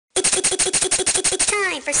It's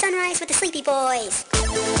time for Sunrise with the Sleepy Boys.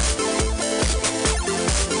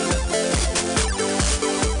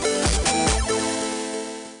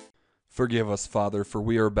 Forgive us, Father, for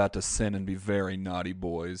we are about to sin and be very naughty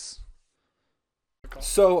boys.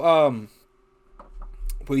 So,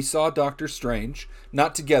 we saw Doctor Strange,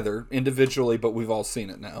 not together, individually, but we've all seen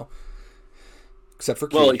it now. Except for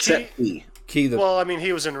Key. Well, except Key. Well, I mean,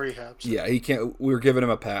 he was in rehab. So. Yeah, he can't. We were giving him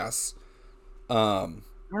a pass. Are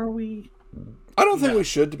we? I don't think we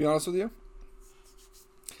should, to be honest with you.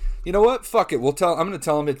 You know what? Fuck it. I'm going to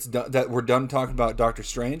tell him that we're done talking about Doctor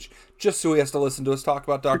Strange, just so he has to listen to us talk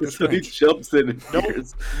about Doctor So he Strange. jumps in and Nope.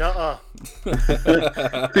 hears.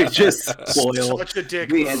 Nuh-uh. They just spoil Such a dick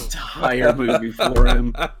the move. entire movie for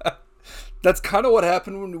him. That's kind of what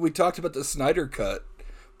happened when we talked about the Snyder Cut,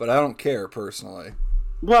 but I don't care personally.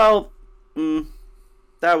 Well,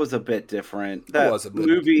 that was a bit different. That was a bit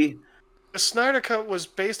movie. The Snyder Cut was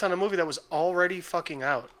based on a movie that was already fucking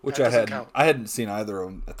out. Which That I doesn't hadn't. count. I hadn't seen either of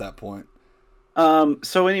them at that point.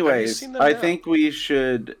 So, anyways, seen them I now? think we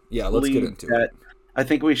should. Yeah, let's get lead into that. it. I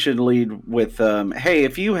think we should lead with, hey,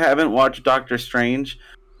 if you haven't watched Doctor Strange,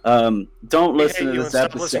 don't We listen hate to you and this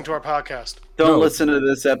stop listening episode. to our podcast. Don't No. listen to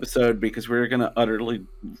this episode because we're gonna utterly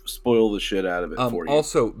spoil the shit out of it for you.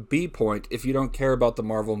 Also, B point, if you don't care about the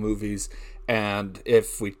Marvel movies, and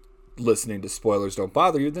if listening to spoilers don't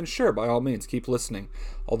bother you, then sure, by all means, keep listening.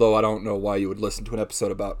 Although I don't know why you would listen to an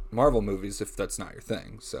episode about Marvel movies if that's not your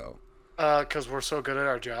thing, so... Because we're so good at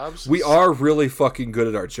our jobs. We are really fucking good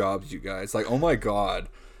at our jobs, you guys. Like, oh my god.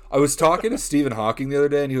 I was talking to Stephen Hawking the other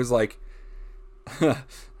day, and he was like...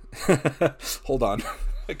 Hold on.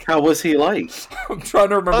 How was he like? I'm trying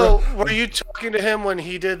to remember. Oh, were you talking to him when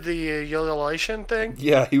he did the ululation thing?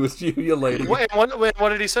 Yeah, he was ululating. What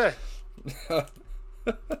did he say?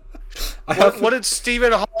 What did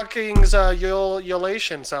Stephen Hawking's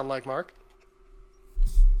ululation sound like, Mark?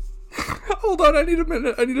 Hold on, I need a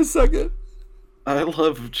minute. I need a second. I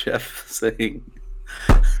love Jeff saying.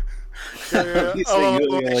 Yeah. He's Oh, saying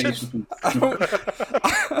ululation.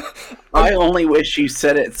 I only wish you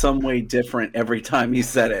said it some way different every time you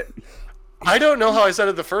said it. I don't know how I said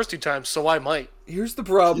it the first two times, so I might. Here's the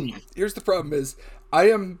problem. Is I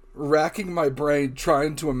am racking my brain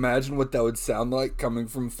trying to imagine what that would sound like coming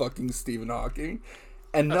from fucking Stephen Hawking,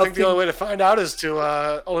 and I think the only way to find out is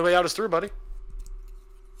only way out is through, buddy.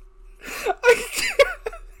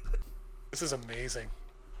 This is amazing.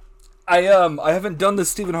 I haven't done the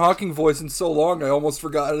Stephen Hawking voice in so long. I almost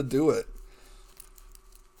forgot how to do it.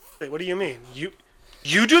 Wait, what do you mean? You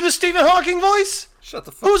do the Stephen Hawking voice? Shut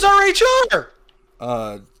the fuck. Who's our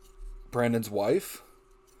HR? Brandon's wife,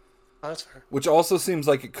 Oh, that's fair. which also seems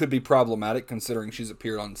like it could be problematic considering she's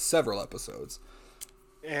appeared on several episodes.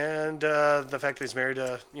 And the fact that he's married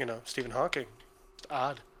to, Stephen Hawking. It's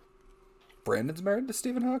odd. Brandon's married to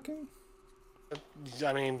Stephen Hawking?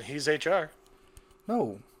 I mean, he's HR.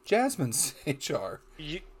 No, Jasmine's HR.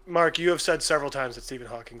 Mark, you have said several times that Stephen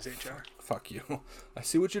Hawking's HR. Fuck you. I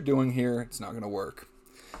see what you're doing here. It's not going to work.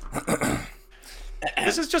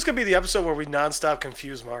 This is just going to be the episode where we nonstop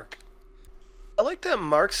confuse Mark. I like that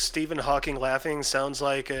Mark's Stephen Hawking laughing sounds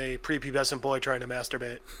like a prepubescent boy trying to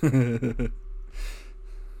masturbate.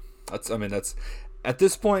 That's at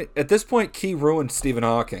this point Key ruined Stephen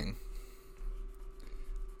Hawking.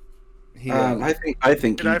 I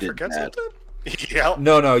think Did you I did forget that. something? Yeah.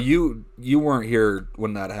 No, you weren't here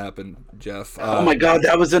when that happened, Jeff. Oh my god,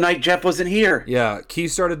 that was the night Jeff wasn't here. Yeah, Key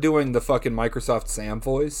started doing the fucking Microsoft Sam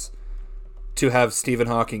voice to have Stephen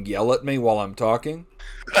Hawking yell at me while I'm talking.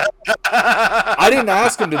 I didn't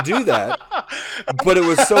ask him to do that, but it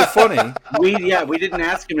was so funny. We didn't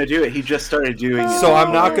ask him to do it. He just started doing it. So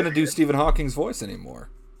I'm not going to do Stephen Hawking's voice anymore.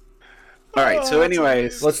 All right. So,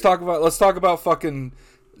 anyways, Let's talk about fucking.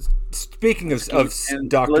 Speaking of and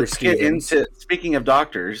Dr. let's get Stevens into speaking of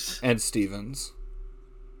doctors. and Stevens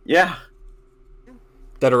Yeah.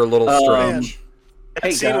 that are a little strange. That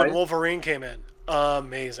Hey, scene when guys. Wolverine came in.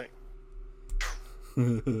 Amazing.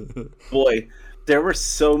 Boy, there were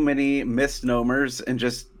so many misnomers and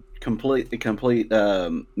just complete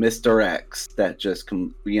misdirects that just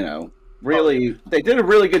really they did a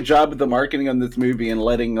really good job of the marketing on this movie and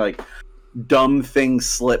letting like dumb things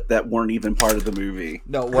slip that weren't even part of the movie.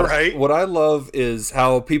 No, what I love is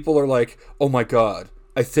how people are like, "Oh my god,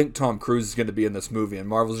 I think Tom Cruise is going to be in this movie," and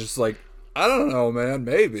Marvel's just like, "I don't know, man,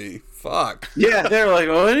 maybe." Fuck. Yeah, they're like,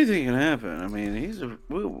 "Oh, anything can happen." I mean,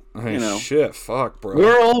 Shit, fuck, bro.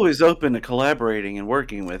 we're always open to collaborating and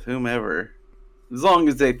working with whomever, as long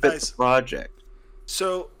as they fit Nice. the project.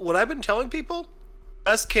 So, what I've been telling people,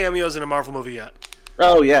 best cameos in a Marvel movie yet.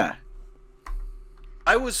 Oh yeah,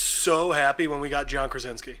 I was so happy when we got John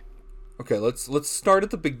Krasinski. Okay, let's start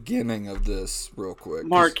at the beginning of this real quick.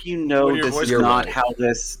 Mark, you know When your this voice- is You're not right. how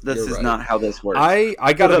this You're is right. not how this works. I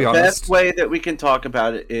So gotta the be honest. best way that we can talk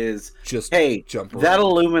about it is, Just hey, jump that around.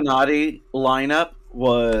 Illuminati lineup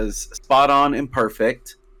was spot on and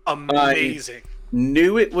perfect. Amazing.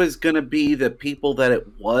 Knew it was going to be the people that it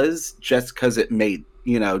was just because it made,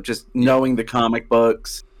 just knowing the comic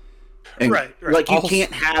books. And, Right. Like, you Also-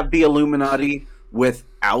 can't have the Illuminati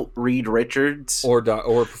without Reed Richards or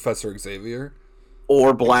Professor Xavier.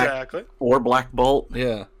 or Black Exactly. Bolt.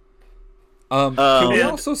 Yeah. Can we And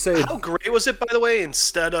also say How great was it, by the way?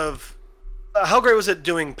 Instead of how great was it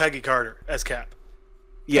doing Peggy Carter as Cap?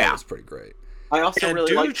 that Yeah. was pretty great? I also And really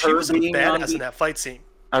dude, liked she her was a being on badass in that fight scene.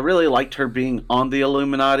 I really liked her being on the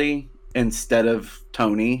Illuminati instead of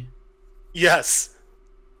Tony. Yes.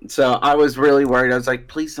 So I was really worried. I was like,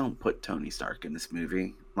 please don't put Tony Stark in this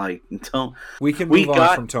movie. Like, don't. We can We move on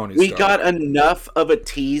got from Tony we Stark. got enough of a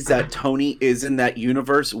tease that Tony is in that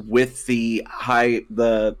universe with the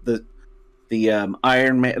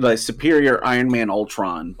Iron Man, the superior Iron Man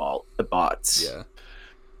Ultron bots. Yeah.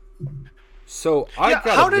 So I Yeah,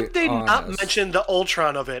 gotta how be did they not honest. mention the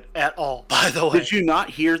Ultron of it at all, by the way? Did you not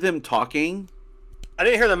hear them talking? I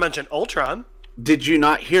didn't hear them mention Ultron. Did you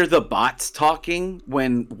not hear the bots talking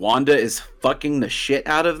when Wanda is fucking the shit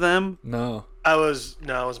out of them? No. I wasn't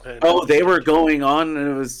paying Oh, attention. they were going on, and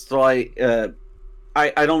it was like,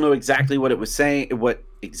 I don't know exactly what it was saying, but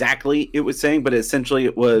essentially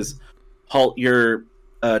it was, halt your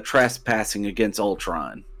trespassing against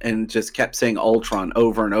Ultron, and just kept saying Ultron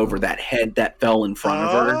over and over. That head that fell in front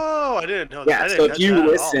of her. Oh, I didn't know that. Yeah, I didn't so if catch you that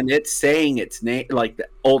at listen, it's saying its name, like the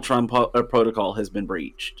Ultron protocol has been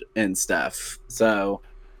breached and stuff. So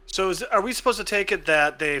So are we supposed to take it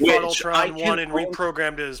that they Which fought I Ultron can one and only-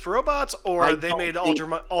 reprogrammed his robots, or I they don't made think-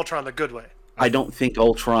 Ultron the good way? I don't think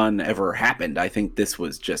Ultron ever happened. I think this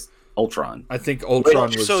was just Ultron. I think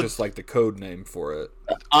Ultron was so- just like the code name for it.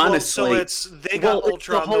 Honestly, well, so they got well, it's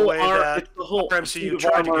the Ultron the whole way that it's the whole MCU suit of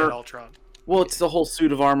tried to armor. get Ultron. Well, it's the whole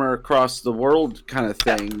suit of armor across the world kind of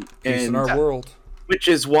thing, Peace in and our world. which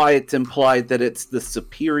is why it's implied that it's the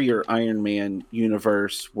superior Iron Man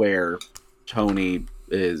universe where Tony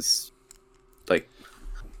is like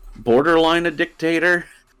borderline a dictator.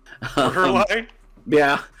 Borderline.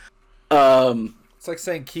 Yeah. It's like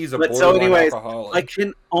saying Key's a But borderline so, anyways, alcoholic. I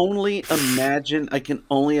can only imagine.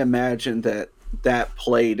 that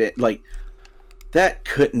played it like that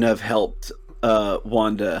couldn't have helped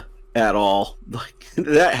Wanda at all. Like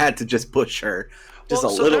that had to just push her just a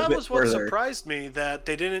little that bit was what further. surprised me, that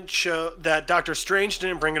they didn't show that Doctor Strange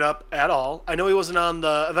didn't bring it up at all. I know he wasn't on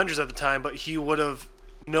the Avengers at the time, but he would have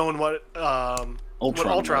known what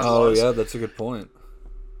Ultron oh was. yeah, that's a good point.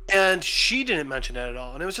 And she didn't mention it at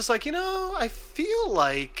all. And it was just like, I feel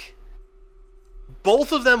like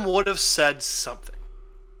both of them would have said something.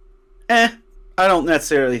 I don't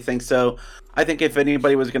necessarily think so. I think if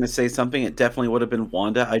anybody was going to say something, it definitely would have been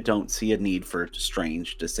Wanda. I don't see a need for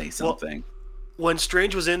Strange to say something. When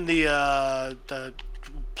Strange was in the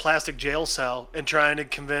plastic jail cell and trying to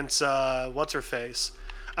convince what's her face,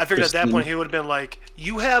 I figured at that Christine. point he would have been like,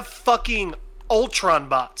 "You have fucking Ultron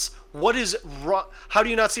bots. What is wrong? How do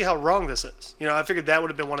you not see how wrong this is?" I figured that would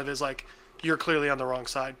have been one of his like, "You're clearly on the wrong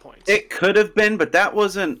side" points. It could have been, but that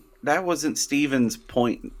wasn't Steven's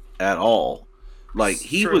point at all. Like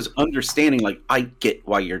he True. was understanding. Like I get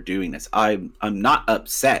why you're doing this. I'm not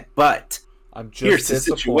upset, but I'm just here's the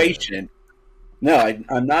disappointed. situation. No,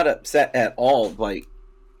 I'm not upset at all. Like,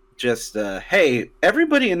 just hey,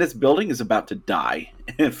 everybody in this building is about to die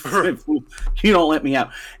if you don't let me out.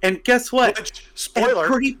 And guess what? Which, spoiler.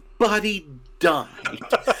 Everybody died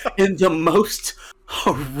in the most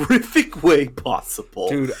horrific way possible.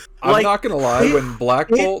 Dude, I'm Like, not gonna lie. When Black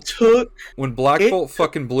It Bolt took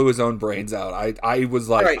fucking blew his own brains out, I was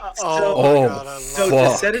like, right. oh, my God, I love So it. to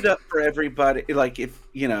fuck. set it up for everybody, like if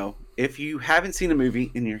you haven't seen a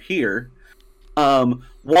movie and you're here,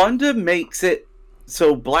 Wanda makes it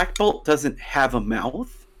so Black Bolt doesn't have a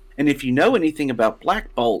mouth, and if you know anything about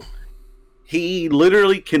Black Bolt, he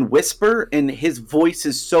literally can whisper, and his voice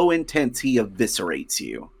is so intense he eviscerates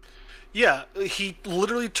you. Yeah, he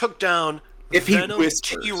literally took down If he Venom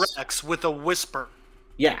whispers. T-Rex with a whisper.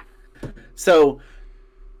 Yeah. So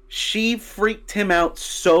she freaked him out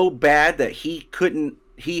so bad that he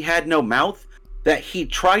had no mouth, that he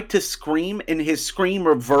tried to scream and his scream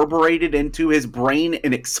reverberated into his brain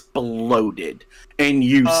and exploded. And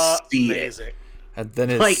you see it. Amazing. and then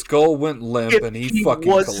his Like, skull went limp if and he he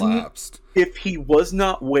fucking wasn't- collapsed. If he was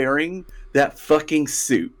not wearing that fucking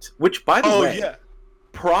suit, which by the Oh way, yeah.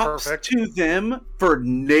 props Perfect. to them for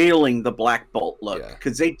nailing the Black Bolt look, Yeah.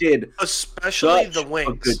 because they did Especially such the a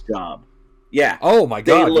wings. good job. Yeah, Oh my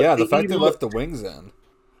god, look- yeah, the he fact they left looked- the wings in.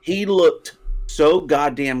 he looked so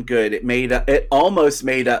goddamn good. It almost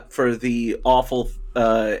made up for the awful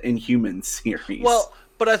Inhumans series. Well,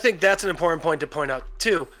 but I think that's an important point to point out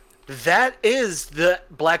too. That is the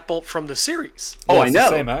Black Bolt from the series, oh, Yeah, I it's know, the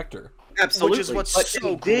same actor. absolutely. which is what's But so they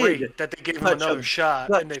did great that they gave him such another a- shot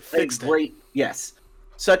such and they a fixed it. great, yes,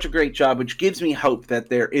 such a great job, which gives me hope that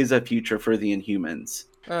there is a future for the Inhumans.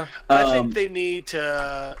 I Um, think they need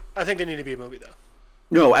to. I think they need to be a movie though.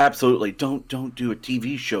 No, absolutely. Don't do a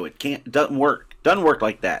TV show. It can't. Doesn't work. Doesn't work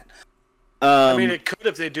like that. I mean, it could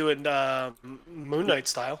if they do it Moon Knight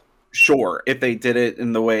style. Sure, if they did it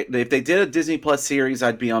in the way, if they did a Disney Plus series,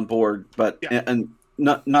 I'd be on board. But Yeah. and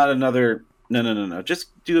not another. No. Just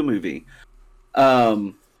do a movie.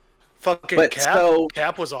 Fucking But Cap. so-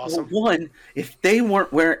 Cap was Well, awesome. one, if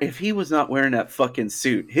he was not wearing that fucking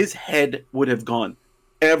suit, his head would have gone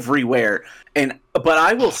everywhere. But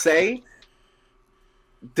I will say,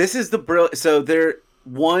 this is the brilliant. So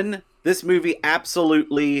this movie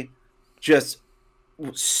absolutely just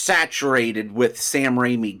saturated with Sam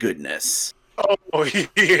Raimi goodness. Oh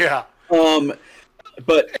yeah,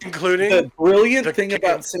 But including the brilliant the thing kick-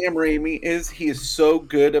 about Sam Raimi is he is so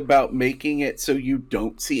good about making it so you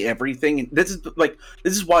don't see everything. And this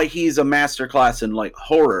is why he's a masterclass in like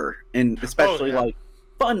horror, and especially yeah. like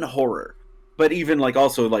fun horror, but even like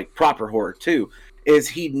also like proper horror too. Is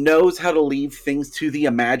he knows how to leave things to the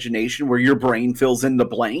imagination where your brain fills in the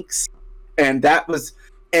blanks, and that was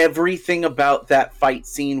everything about that fight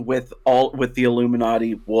scene with the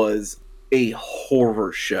Illuminati was a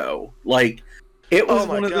horror show. Like it was oh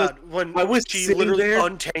my one of god, those. when I was she sitting literally there-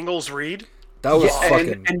 untangles Reed. That was Yeah,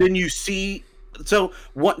 fucking. and then you see. So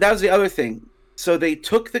what? That was the other thing. So they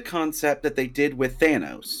took the concept that they did with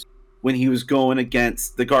Thanos when he was going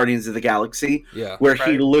against the Guardians of the Galaxy, Yeah. where he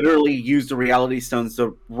Right. literally used the Reality Stones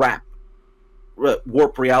to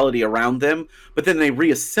warp reality around them, but then they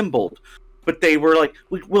reassembled. But they were like,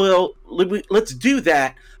 let's do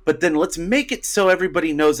that, but then let's make it so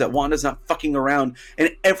everybody knows that Wanda's not fucking around. And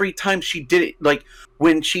every time she did it, like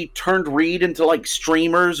when she turned Reed into like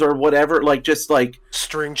streamers or whatever, like just like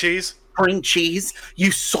String cheese. string cheese, you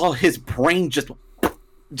saw his brain just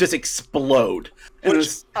explode. And it Which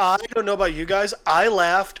was, I don't know about you guys. I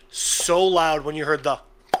laughed so loud when you heard the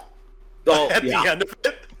oh, at yeah. the end of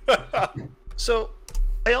it. So,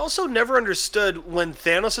 I also never understood when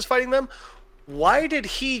Thanos is fighting them. Why did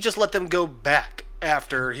he just let them go back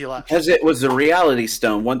after he left? Because it was the Reality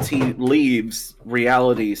Stone. Once he leaves,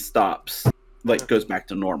 reality stops, like goes back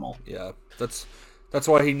to normal. Yeah. That's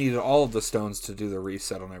why he needed all of the stones to do the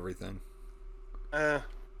reset on everything.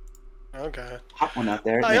 Okay. Hot one out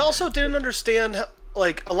there. I also didn't understand how,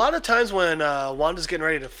 like a lot of times when Wanda's getting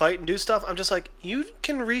ready to fight and do stuff, I'm just like, you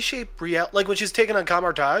can reshape reality. Like when she's taking on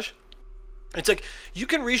Kamartaj, it's like you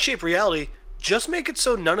can reshape reality. Just make it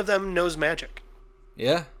so none of them knows magic.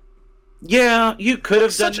 Yeah. Yeah, you could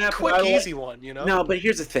have done Such that. a quick, but I- easy one, you know. No, but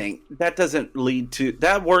here's the thing. That doesn't lead to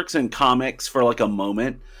that works in comics for like a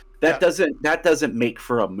moment. That doesn't make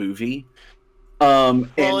for a movie. Well,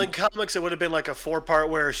 And in comics, it would have been like a 4-part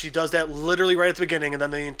where she does that literally right at the beginning, and then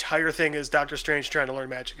the entire thing is Doctor Strange trying to learn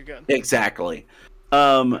magic again. exactly.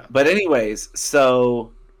 But anyways,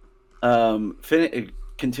 so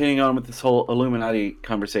continuing on with this whole Illuminati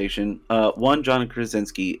conversation, John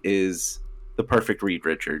Krasinski is the perfect Reed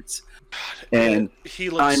Richards, and He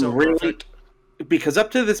looks I'm so really perfect. because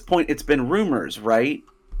up to this point it's been rumors, right?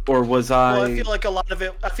 Or was Well, I feel like a lot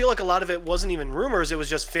of it wasn't even rumors. It was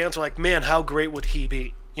just fans were like, "Man, how great would he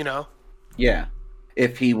be?" You know. Yeah.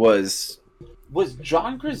 If he was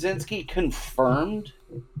John Krasinski confirmed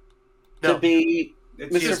No. to be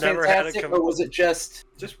It's Mr. He's never had it Fantastic, come- or was it just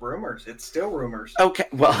just rumors. It's still rumors. okay?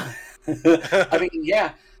 Well, I mean,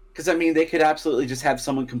 yeah, because I mean, they could absolutely just have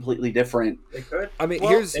someone completely different. They could. I mean, Well,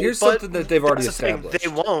 here's but something that they've already that's the thing, established. They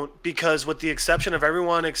won't, because with the exception of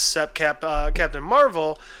everyone except Captain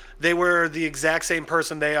Marvel, they were the exact same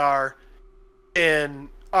person they are in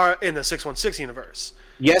the 616 universe.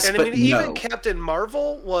 Yes, And I but mean, no, even Captain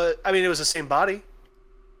Marvel it was the same body.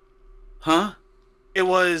 huh? It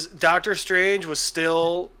was Doctor Strange was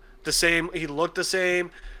still the same. He looked the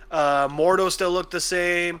same. Mordo still looked the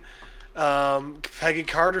same. Peggy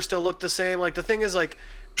Carter still looked the same. Like the thing is, like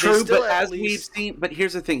they True, still but at as we've least- seen, but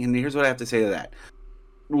here's the thing, and here's what I have to say to that.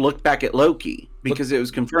 Look back at Loki, because it was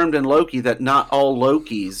confirmed in Loki that not all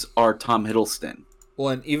Lokis are Tom Hiddleston. Well,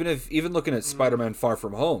 and even looking at Spider-Man: Far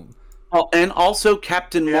From Home, And also,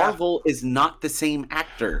 Captain Yeah. Marvel is not the same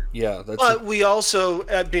actor. Yeah, that's But we also,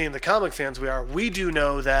 at being the comic fans we do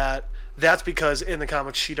know that that's because in the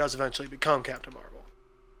comics she does eventually become Captain Marvel.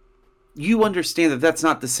 You understand that that's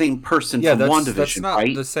not the same person yeah, from that's WandaVision, not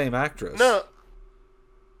right? the same actress. No.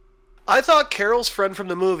 I thought Carol's friend from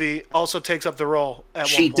the movie also takes up the role at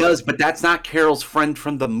She one point. does, but that's not Carol's friend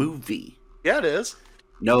from the movie. Yeah, it is.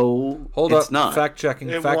 No, Hold it's up, not. fact checking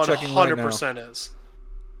It right now. 100% is.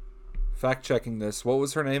 Fact checking this. What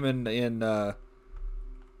was her name in In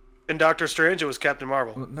Doctor Strange, it was Captain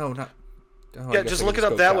Marvel. no, not oh, I Yeah, guess just I look could it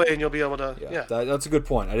up go that way Cap- and you'll be able to. Yeah. That's a good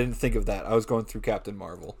point. I didn't think of that. I was going through Captain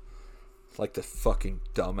Marvel. Like the fucking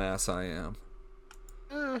dumbass I am.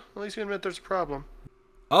 At least you admit there's a problem.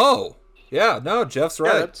 Oh! Yeah, no, Jeff's Yeah,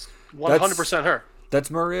 right. that's 100% her. That's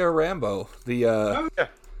Maria Rambo, the Yeah.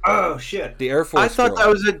 Oh shit. the Air Force I thought girl. that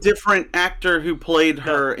was a different actor who played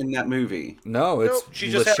her in that movie. No, it's Nope, she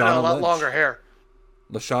just had a lot Lynch. longer hair.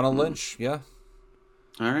 Lashana Lynch, yeah.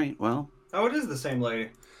 All right, well, Oh, it is the same lady.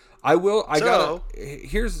 I So- gotta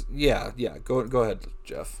here's go ahead,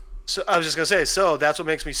 Jeff. So I was just gonna say, so that's what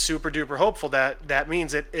makes me super duper hopeful that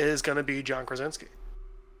means it is gonna be John Krasinski.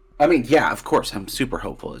 I mean, yeah, of course, I'm super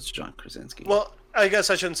hopeful it's John Krasinski. Well, I guess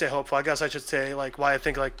I shouldn't say hopeful. I guess I should say like why I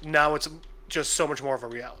think like now it's just so much more of a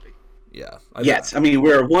reality. Yeah. yes, I mean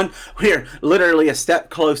we're literally a step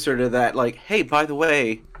closer to that. Like, hey, by the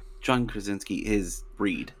way, John Krasinski is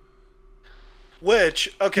Reed.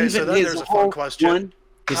 Which okay, so Even then his there's a whole fun question. one,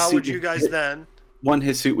 his How suit would you was- guys then?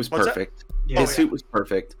 His suit was What's that? perfect. Yeah. His suit was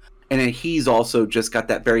perfect, and then he's also just got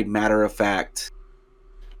that very matter of fact.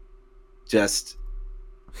 Just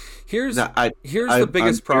Here's no, here's I'm the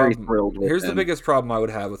biggest very problem. thrilled with Here's the him. biggest problem I would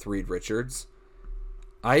have with Reed Richards.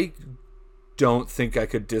 I don't think I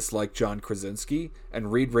could dislike John Krasinski,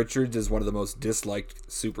 and Reed Richards is one of the most disliked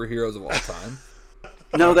superheroes of all time.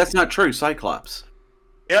 no, that's not true. Cyclops.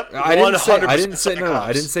 Yep. I didn't say 100% no, I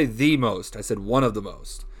Cyclops. didn't say the most. I said one of the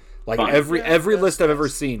most. Like Fine. every Yeah, list that's I've ever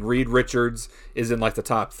nice. seen, Reed Richards is in like the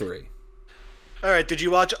top 3. All right. Did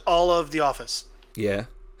you watch all of The Office? Yeah.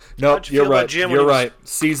 No, How'd you you're feel about right. Jim when You're he was- right.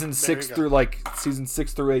 Season 6 go.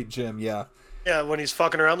 through 8, Jim. Yeah. Yeah, when he's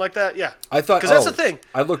fucking around like that. Yeah. I thought 'Cause that's the thing.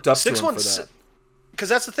 I looked up to him for 616 that. Because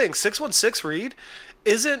that's the thing. 616 Reed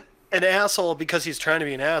isn't an asshole because he's trying to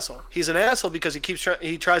be an asshole. He's an asshole because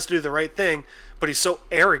he tries to do the right thing, but he's so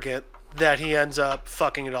arrogant that he ends up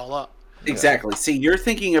fucking it all up. Exactly. See, you're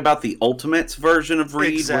thinking about the Ultimates version of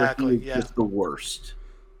Reed, Exactly, where he was yeah. just the worst.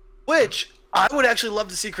 Which I would actually love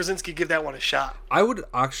to see Krasinski give that one a shot. I would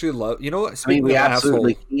actually love. You know what? I mean, Speaking we of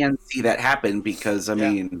absolutely asshole, can see that happen because, I Yeah.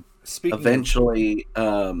 mean, speaking of, eventually,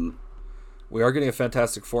 we are getting a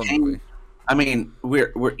Fantastic Four Kang- movie. I mean,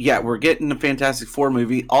 we're getting a Fantastic Four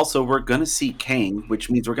movie. Also, we're gonna see Kang,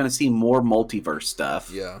 which means we're gonna see more multiverse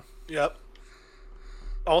stuff. Yeah. Yep.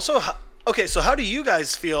 Also, okay, so how do you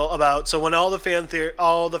guys feel about so when all the fans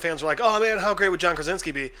were like, "Oh man, how great would John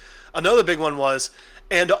Krasinski be?" Another big one was,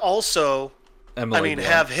 and also, Emily Blunt.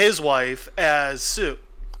 have his wife as Sue.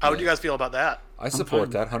 How would you guys feel about that? I support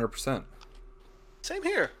fine. that 100%. Same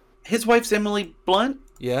here. His wife's Emily Blunt.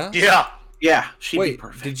 Yeah. Yeah. Yeah, she'd be Wait,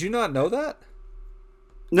 perfect. did you not know that?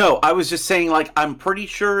 No, I was just saying, like, I'm pretty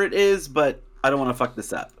sure it is, but I don't want to fuck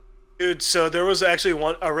this up. Dude, so there was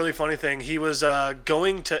actually a really funny thing. He was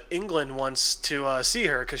going to England once to see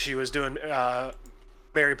her because she was doing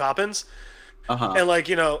Mary Poppins, Uh-huh. and like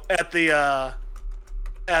at the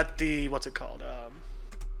what's it called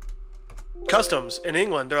customs in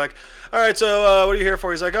England, they're like, all right, so what are you here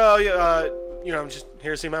for? He's like, oh yeah, I'm just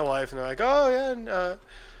here to see my wife, and they're like, oh yeah, and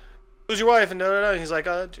who's your wife? And and he's like,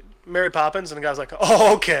 Mary Poppins, and the guy's like,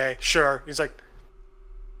 oh okay, sure. He's like,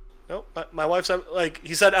 no, my wife's like,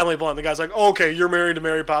 he said Emily Blunt. The guy's like, oh, okay, you're married to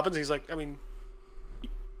Mary Poppins. He's like, I mean,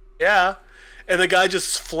 yeah. And the guy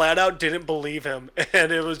just flat out didn't believe him,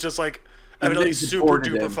 and it was just like, And evidently they super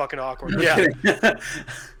deported duper him. fucking awkward. Yeah.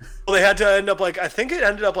 Well, they had to end up like, I think it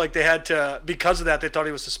ended up like they had to, because of that, they thought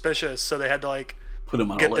he was suspicious, so they had to like Put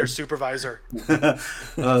him on get a their list. supervisor. Oh,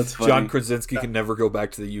 that's funny. John Krasinski can never go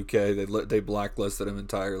back to the UK. They blacklisted him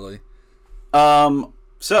entirely.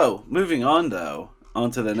 So moving on though,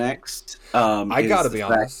 on to the next. I is gotta the be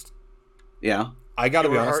fact- honest. Yeah. I gotta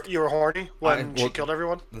You be were, honest. you were horny when she well- killed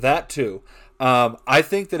everyone? That too. I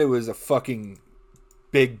think that it was a fucking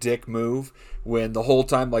big dick move when the whole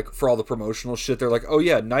time, like, for all the promotional shit, they're like, oh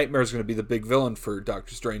yeah, Nightmare's going to be the big villain for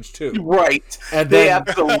Doctor Strange too. Right. And They then-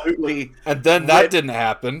 absolutely. And then that didn't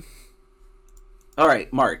happen. All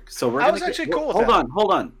right, Mark. So we're I gonna was actually get, cool with hold that. on,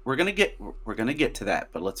 hold on. We're gonna get to that,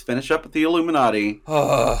 but let's finish up with the Illuminati.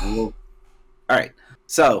 Ugh. All right.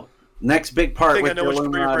 So next big I part think I with know the which part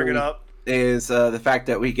you're Illuminati. bringing up. is the fact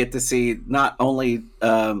that we get to see not only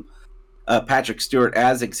Patrick Stewart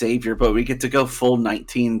as Xavier, but we get to go full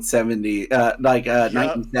 1970,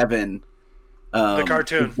 1907 The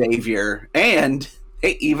cartoon. Xavier, and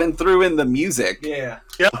it even threw in the music, Yeah.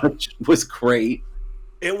 which was great.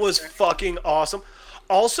 It was fucking awesome.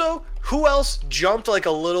 Also, who else jumped like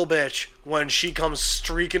a little bitch when she comes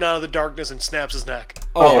streaking out of the darkness and snaps his neck?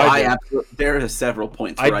 Oh, I I did. absolutely. There are several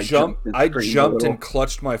points where I jumped and I screamed a jumped little. and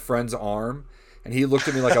clutched my friend's arm, and he looked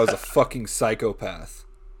at me like I was a fucking psychopath.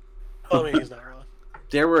 I mean, he's not really.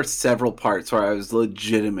 There were several parts where I was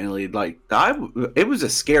legitimately like, it was a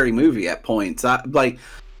scary movie at points.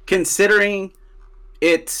 Considering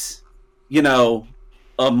it's,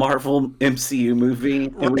 a Marvel MCU movie,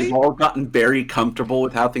 and we've Right? all gotten very comfortable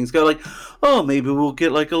with how things go. Like, oh, maybe we'll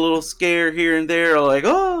get like a little scare here and there, or like,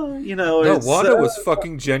 oh, No, it's, Wanda was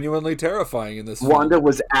fucking genuinely terrifying in this film. Wanda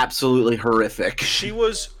was absolutely horrific. She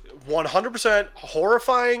was 100%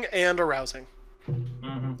 horrifying and arousing.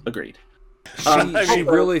 Agreed. She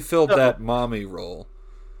really filled that mommy role.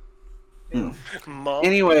 Mom.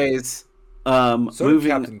 Anyways, So did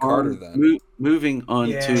moving Captain on, Carter then. moving on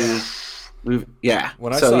Yeah. to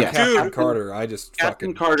When I saw yeah. Captain Dude. Carter, I just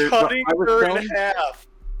Captain fucking Carter, Cutting I was her telling- in half.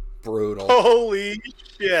 brutal. Holy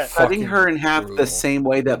shit. cutting Fucking her in half brutal. the same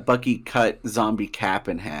way that Bucky cut Zombie Cap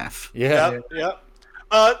in half. Yeah. Yep.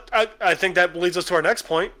 I think that leads us to our next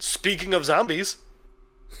point. Speaking of zombies,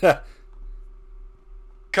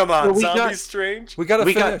 come on, Well, we zombies got- strange. we gotta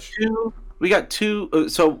We got finish. two. We got two.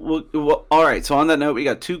 All right. So on that note, we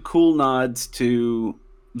got two cool nods to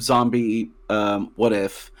Zombie. What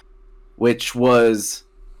if? Which was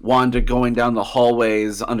Wanda going down the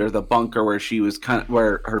hallways under the bunker where she was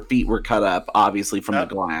where her feet were cut up, obviously from Yep.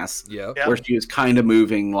 the glass, Yep. Yep. where she was kind of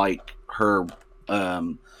moving like her She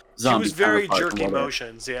zombie. was very counterpart or jerky whatever.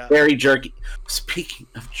 motions, yeah. Very jerky. Speaking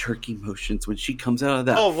of jerky motions, when she comes out of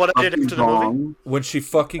that, Oh, what I did fucking after the movie? gong, When she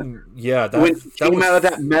fucking that when she that came was out of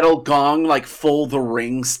that metal gong, like full The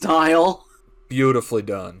Ring style, beautifully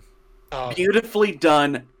done. Oh, beautifully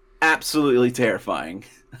done, absolutely terrifying.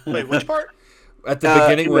 wait, which part? At the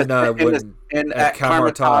beginning in when the- in when the- and at at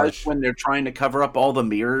Carmitage, Camartage. when they're trying to cover up all the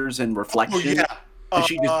mirrors and Oh, reflections, yeah. and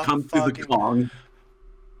she just comes through the fucking- gong.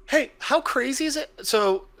 Hey, how crazy is it?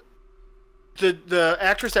 So, the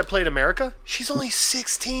actress that played America, she's only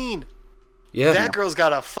 16. yeah. That girl's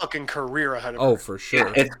got a fucking career ahead of Oh, her. for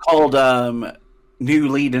sure. It's called new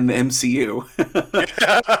lead in the MCU.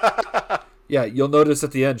 Yeah, you'll notice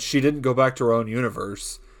at the end she didn't go back to her own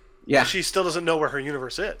universe. Yeah, She still doesn't know where her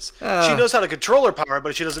universe is. Ah. She knows how to control her power,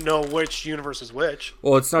 but she doesn't know which universe is which.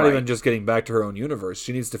 Well, it's not Right. even just getting back to her own universe.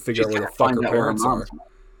 She needs to figure she's out where the gotta fuck find her out where her parents are. mom's.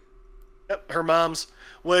 Yep, her mom's,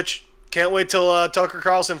 which can't wait till Tucker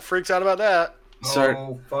Carlson freaks out about that. Start-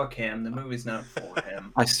 Oh, fuck him. The movie's not for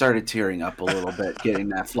him. I started tearing up a little bit, getting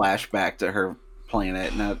that flashback to her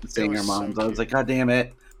planet and seeing her was so mom's. I was cute. like, God damn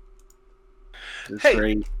it! It's Hey.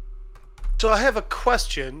 great. So I have a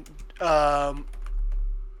question.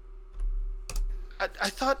 I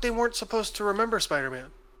thought they weren't supposed to remember Spider-Man.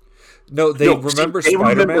 No, they No, remember see, they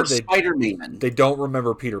Spider-Man. remember They, Spider-Man. they don't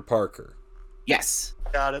remember Peter Parker. Yes.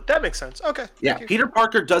 Got it. That makes sense. Okay. Yeah, Thank you. Peter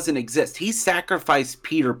Parker doesn't exist. He sacrificed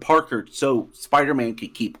Peter Parker so Spider-Man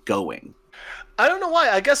could keep going. I don't know why.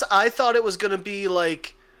 I guess I thought it was gonna be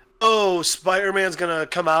like, oh, Spider-Man's gonna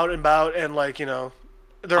come out and about and like, you know,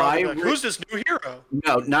 they're all gonna be like, who's this new hero?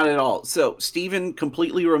 No, not at all. So Steven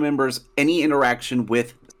completely remembers any interaction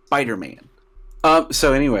with Spider-Man.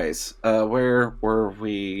 So anyways, where were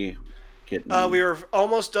we getting? We were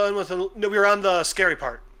almost done with. No, we were on the scary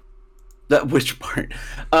part. Which part?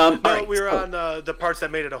 No, Alright, we were so on the parts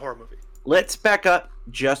that made it a horror movie. let's back up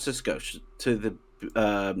just a skosh to the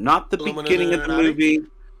not the Illuminati? beginning of the movie.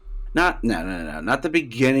 Not the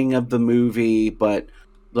beginning of the movie, but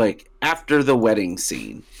like after the wedding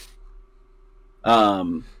scene.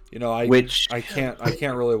 You know, I Which can't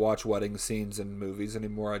really watch wedding scenes in movies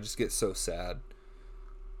anymore. I just get so sad.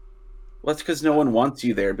 well, it's because no one wants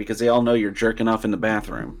you there because they all know you're jerking off in the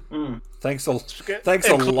bathroom. Thanks a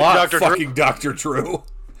Including lot, Dr. Drew. fucking Dr. Drew.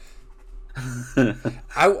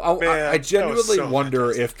 I that genuinely was so wonder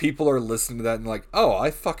fantastic. if people are listening to that and like, oh,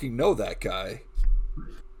 I fucking know that guy.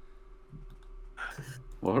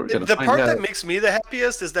 Well, we're gonna The find part out. that makes me the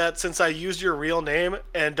happiest is that since I used your real name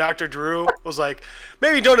and Dr. Drew was like,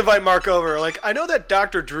 maybe don't invite Mark over. Like, I know that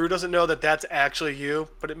Dr. Drew doesn't know that that's actually you,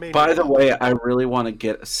 but it made By me the laugh. way, I really want to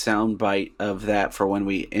get a sound bite of that for when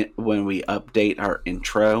we update our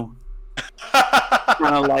intro.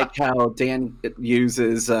 Kind of like how Dan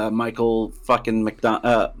uses Michael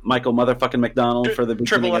motherfucking McDonald for the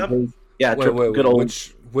beginning Triple of M? his. Yeah, Wait, good old.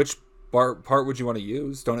 which part would you want to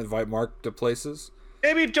use? Don't invite Mark to places?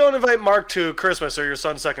 Maybe don't invite Mark to Christmas or your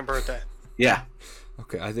son's second birthday. Yeah.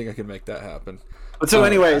 Okay, I think I can make that happen. But so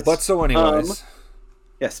anyways.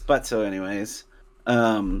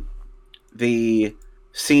 The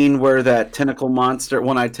scene where that tentacle monster,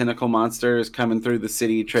 one-eyed tentacle monster, is coming through the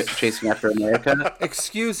city chasing after America.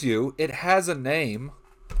 Excuse you, it has a name.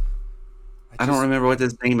 I don't remember what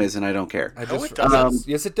this name is, and I don't care. it doesn't.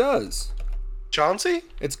 Yes, it does. Chauncey?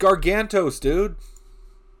 It's Gargantos, dude.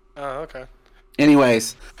 Oh, okay.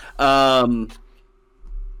 Anyways, did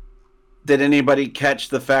anybody catch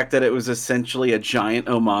the fact that it was essentially a giant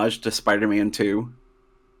homage to Spider-Man 2?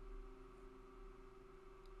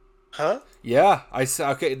 Huh? Yeah, I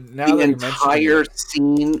saw. Okay, now The that you mentioned entire it.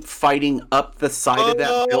 scene fighting up the side of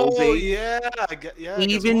that building. Yeah,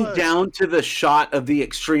 Even down to the shot of the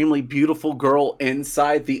extremely beautiful girl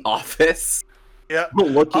inside the office. Yeah,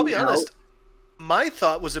 looking I'll be honest. My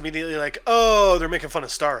thought was immediately like, "Oh, they're making fun of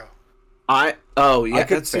Starro." I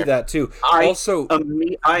could see that too. I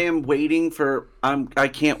am waiting for. I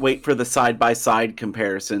can't wait for the side by side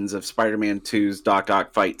comparisons of Spider-Man 2's Doc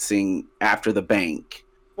Ock fight scene after the bank.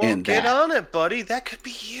 Well, get on it, buddy. That could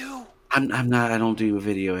be you. I'm not. I don't do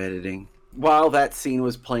video editing. While that scene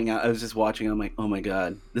was playing out, I was just watching. I'm like, oh my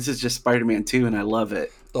god, this is just Spider-Man 2, and I love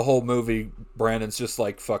it. The whole movie, Brandon's just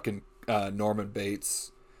like fucking Norman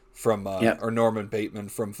Bates from or Norman Bateman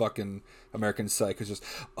from fucking American Psycho. Just,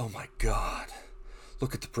 oh my god,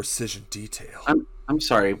 look at the precision detail. I'm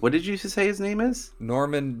sorry. What did you say his name is?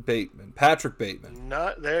 Norman Bateman, Patrick Bateman.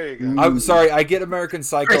 There you go. I'm sorry, I get American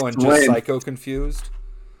Psycho and just Psycho confused.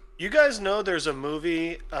 You guys know there's a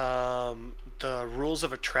movie, The Rules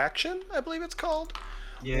of Attraction, I believe it's called,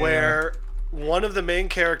 where one of the main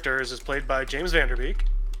characters is played by James Van Der Beek,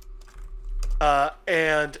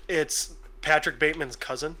 and it's Patrick Bateman's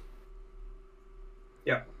cousin.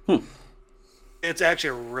 Yeah. It's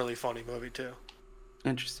actually a really funny movie too.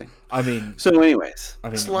 Interesting. I mean, so anyways,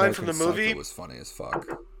 this line from the movie Psycho was funny as fuck.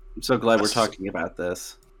 I'm so glad we're talking about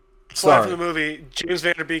this. Line from the movie, James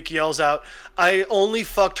Van Der Beek yells out, "I only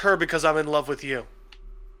fucked her because I'm in love with you."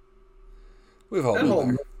 We've all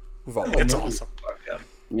been there. It's awesome.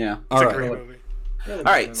 Yeah. It's a great movie. All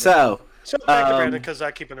right. So back to Brandon because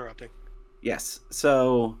I keep interrupting. Yes.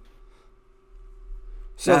 So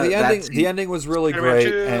the ending was really great.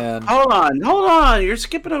 And hold on, you're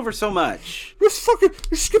skipping over so much. You're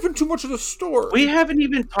skipping too much of the story. We haven't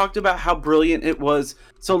even talked about how brilliant it was.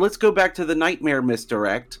 So let's go back to the Nightmare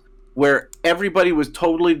misdirect, where everybody was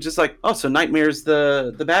totally just like, oh, so Nightmare's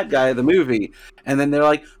the bad guy of the movie. And then they're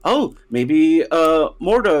like, oh, maybe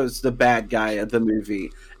Mordo's the bad guy of the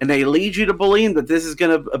movie. And they lead you to believe that this is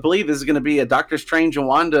gonna be a Doctor Strange and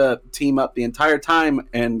Wanda team up the entire time.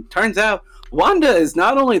 And turns out Wanda is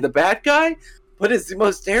not only the bad guy, but is the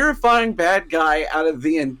most terrifying bad guy out of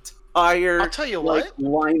the entire I'll tell you what,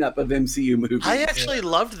 lineup of MCU movies. I actually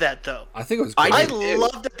loved that though. I think it was great. I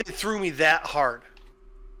loved that they threw me that hard.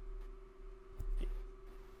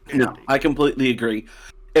 No, I completely agree.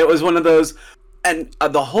 It was one of those, and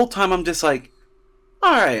the whole time I'm just like,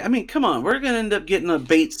 all right, I mean, come on, we're going to end up getting a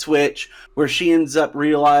bait switch where she ends up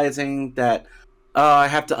realizing that, I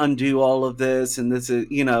have to undo all of this, and this is,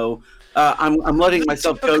 I'm letting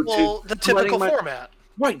myself go to the typical format.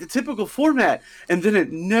 Right, the typical format. And then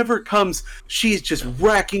it never comes. She's just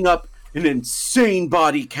racking up an insane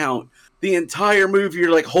body count. The entire movie,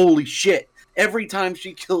 you're like, holy shit. Every time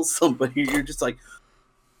she kills somebody, you're just like,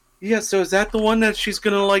 yeah, so is that the one that she's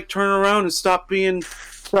gonna turn around and stop being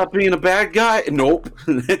a bad guy? Nope,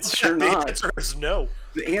 it's sure not. The answer is no.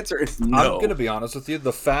 The answer is no. I'm gonna be honest with you.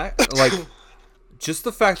 The fact, just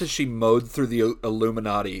the fact that she mowed through the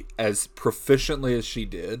Illuminati as proficiently as she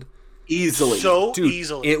did, easily,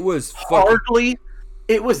 easily, it was hardly.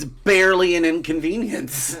 It was barely an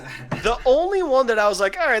inconvenience. The only one that I was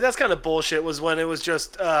like, all right, that's kind of bullshit, was when it was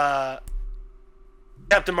just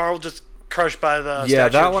Captain Marvel just crushed by the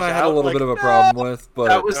statue. That one I had a little bit of a problem with, but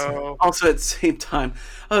that was also at the same time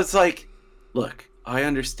I was like, look, I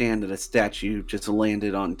understand that a statue just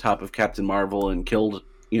landed on top of Captain Marvel and killed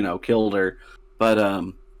her, but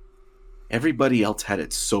everybody else had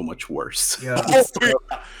it so much worse. Yeah.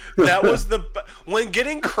 That was when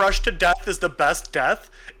getting crushed to death is the best death.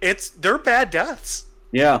 They're bad deaths.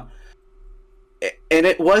 Yeah, and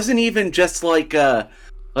it wasn't even just like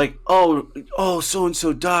oh so and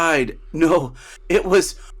so died. No, it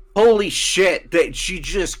was holy shit that she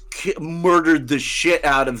just murdered the shit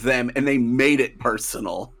out of them, and they made it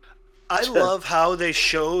personal. I love how they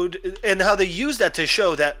showed and how they used that to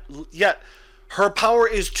show that her power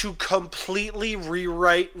is to completely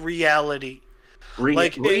rewrite reality.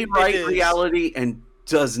 Rewrite reality and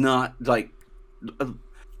does not like.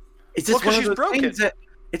 It's just Well, 'cause one of she's those broken. things that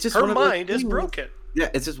it's just Her one of those mind is things- broken. Yeah,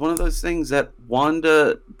 it's just one of those things that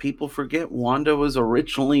Wanda. People forget Wanda was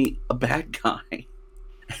originally a bad guy.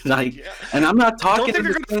 Like, Yeah. and I'm not I talking. don't think in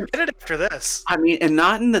they're the going to sense- forget it after this. I mean, and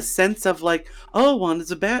not in the sense of like, oh, Wanda's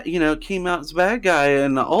a bad, came out as a bad guy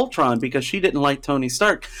in Ultron because she didn't like Tony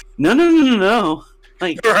Stark. No.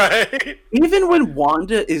 Like, Right? even when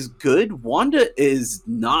Wanda is good, Wanda is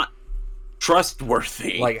not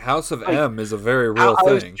trustworthy. Like House of Like, M is a very I real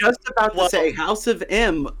was thing. just about to Well- say House of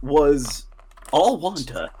M was all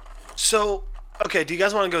Wanda. So, okay, do you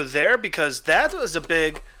guys want to go there? Because that was a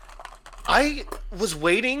big. I was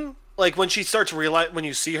waiting, like when she starts realize, when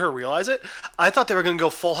you see her realize it, I thought they were going to go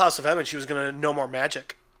full House of M and she was going to know more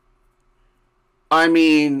magic. I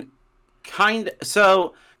mean,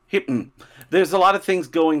 there's a lot of things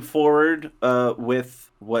going forward with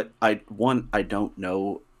what I don't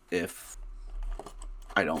know if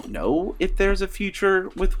there's a future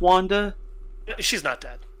with Wanda. She's not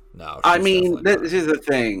dead. No, I she's mean, definitely not. this is the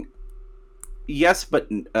thing. Yes, but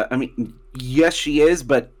yes, she is.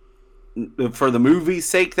 But for the movie's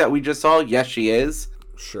sake that we just saw, yes, she is.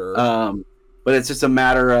 Sure. But it's just a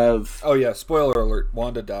matter of Oh yeah, spoiler alert,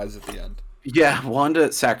 Wanda dies at the end. yeah,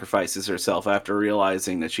 Wanda sacrifices herself after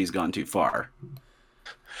realizing that she's gone too far.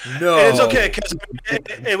 No. And it's okay, because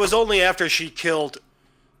it was only after she killed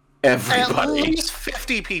at Everybody, least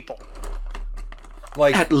 50 people.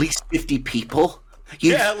 Like at least 50 people.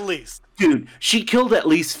 Yeah, at least. Dude, she killed at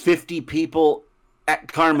least 50 people at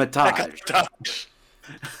Karmatage.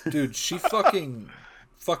 dude, she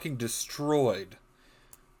fucking destroyed.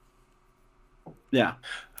 Yeah.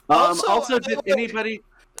 Also, Did anybody?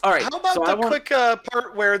 All right. How about so the I want, quick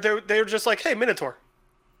part where they were just like, hey, Minotaur.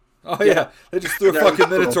 Oh yeah, they just threw a That was fucking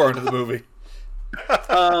cool. Minotaur into the movie.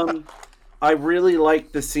 I really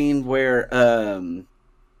like the scene where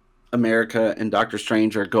America and Doctor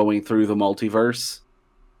Strange are going through the multiverse.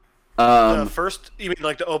 The first, you mean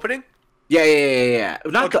like the opening? Yeah.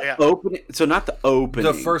 Not Okay, the yeah. opening. So not the opening.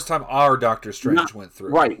 The first time our Doctor Strange Not- went through.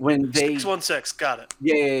 Right when they. 616, got it.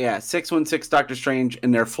 Yeah. 616 Doctor Strange,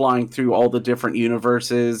 and they're flying through all the different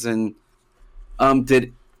universes. And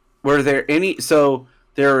were there any? So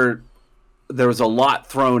there was a lot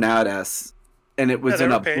thrown at us, and it was Yeah, in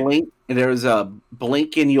they a were paid. blink. And there was a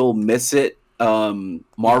blink and you'll miss it.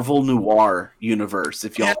 Marvel Noir universe.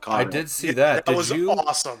 If y'all Yeah, caught I it. did see that. That was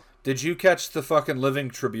awesome. Did you catch the fucking Living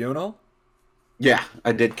Tribunal? Yeah,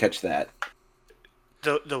 I did catch that.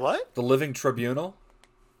 The what? The Living Tribunal?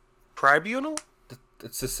 Tribunal?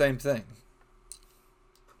 It's the same thing.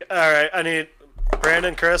 All right, I need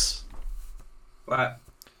Brandon, Chris. What?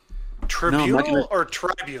 Tribunal gonna- or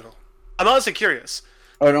tribunal? I'm honestly curious.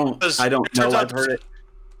 I don't Because know. it turns I've out heard it.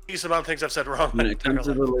 Decent amount of things I've said wrong. When it comes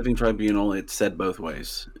to the Living Tribunal, it's said both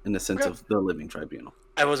ways in the sense Okay. of the Living Tribunal.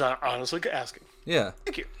 I was honestly asking. Yeah.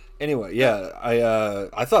 Thank you. Anyway, yeah,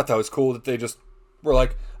 I thought that was cool that they just were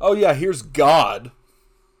like, oh yeah, here's God.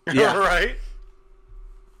 Yeah. Right?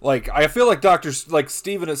 Like I feel like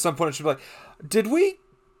Steven at some point should be like, did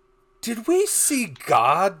we see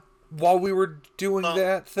God while we were doing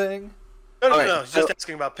that thing? No, All right, no. Just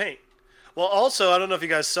asking about paint. Well, also, I don't know if you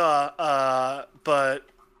guys saw, but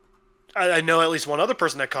I know at least one other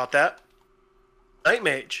person that caught that. Night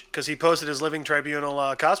Mage, because he posted his Living Tribunal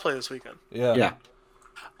cosplay this weekend. Yeah.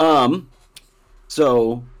 Yeah.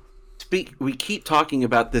 So we keep talking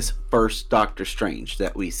about this first Doctor Strange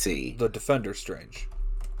that we see. The Defender Strange.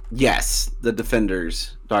 Yes, the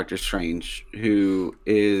Defenders Doctor Strange, who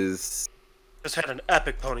is Just had an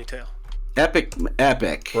epic ponytail. epic.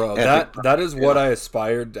 Bro, epic. that is what I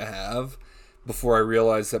aspired to have before I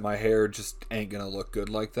realized that my hair just ain't gonna look good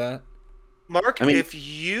like that. Mark, I mean- if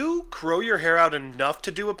you grow your hair out enough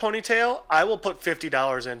to do a ponytail, I will put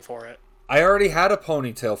 $50 in for it. I already had a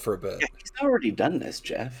ponytail for a bit. Yeah, he's already done this,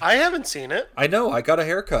 Jeff. I haven't seen it. I know, I got a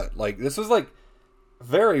haircut. Like this was like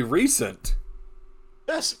very recent.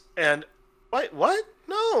 Yes, and what?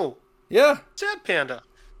 No, Yeah. Sad Panda.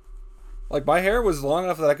 Like my hair was long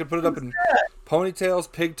enough that I could put it up in ponytails,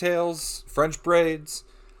 pigtails, French braids.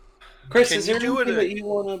 Chris, Can is there you do it anything in- that you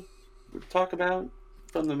want to talk about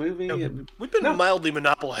from the movie? We've been mildly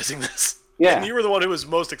monopolizing this. Yeah. And you were the one who was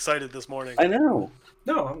most excited this morning. I know.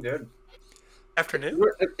 No, I'm good. Afternoon?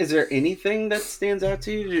 Is there anything that stands out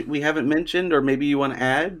to you we haven't mentioned, or maybe you want to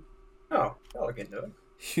add? Oh, I'll look into it.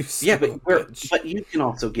 You son Yeah, of a but bitch. but you can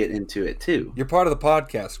also get into it too. You're part of the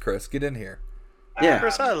podcast, Chris. Get in here. Yeah.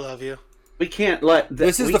 Chris, I love you. We can't let.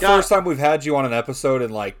 This is we the got- first time we've had you on an episode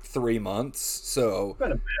in like 3 months, so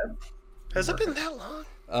Been a bit. Has it been that long?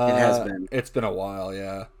 It has been. It's been a while,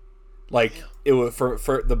 yeah. Like it was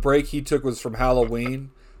for the break he took was from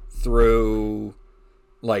Halloween through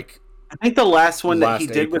like I think the last one that Last he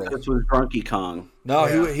did with April. us was Donkey Kong. no,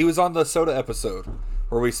 Yeah. he was on the soda episode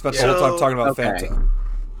where we spent the whole time So- talking about okay. Fanta.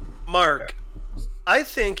 Mark, I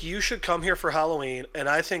think you should come here for Halloween, and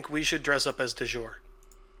I think we should dress up as de jour.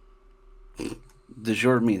 De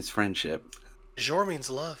jour means friendship. De jour means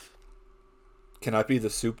love. Can I be the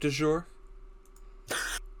soup du jour?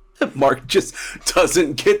 Mark just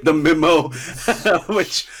doesn't get the memo,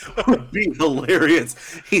 which would be hilarious.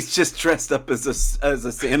 He's just dressed up as a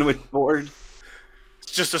sandwich board.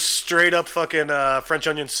 It's just a straight up fucking French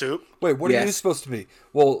onion soup. Wait, what are you Yes. supposed to be?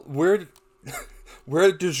 Well, we're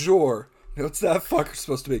du jour. What's that fucker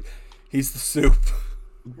supposed to be? He's the soup.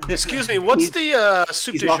 Excuse me, what's He's- the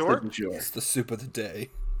soup He's du also jour? de jour. It's the soup of the day.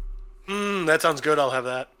 That sounds good. I'll have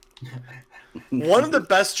that. One of the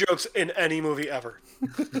best jokes in any movie ever.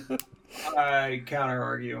 I counter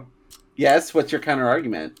argue. Yes, what's your counter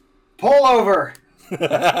argument? Pull over.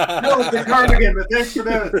 That was the cardigan, but thanks for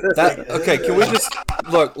that. That okay? Can we just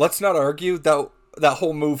look? Let's not argue. That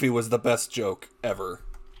whole movie was the best joke ever.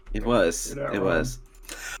 It was. You're not It wrong. was.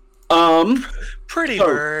 Pretty So-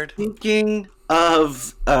 bird. Speaking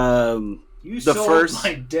of You The sold first-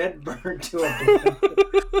 my dead bird to a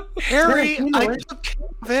balloon. Harry, you know I it. took care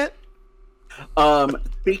of it.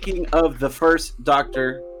 speaking of the first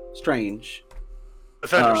Doctor Strange,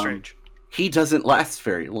 Defender Um, Strange. he doesn't last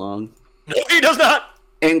very long. No, he does not.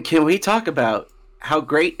 And can we talk about how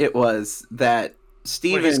great it was that When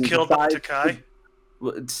Steven he's killed decides, Takai.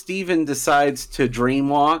 Steven decides to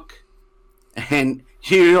dreamwalk and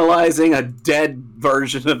utilizing a dead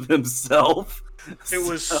version of himself. It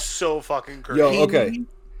was so fucking great. Yo, He okay.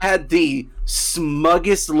 had the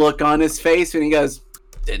smuggest look on his face when he goes,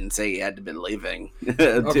 "Didn't say he had to be living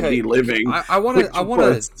to Okay. be living." I want which to.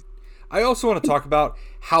 was- I also want to talk about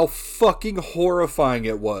how fucking horrifying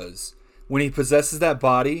it was when he possesses that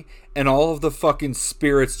body and all of the fucking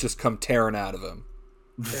spirits just come tearing out of him.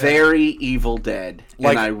 very Evil Dead,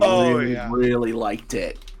 Like- and I Oh, really, yeah. really liked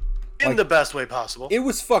it. in the best way possible. It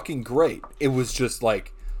was fucking great. It was just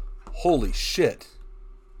like, holy shit.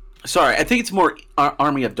 Sorry, I think it's more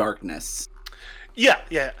Army of Darkness. Yeah.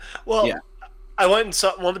 Well, Yeah. I went and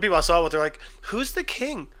saw one of the people I saw with. They're like, "Who's the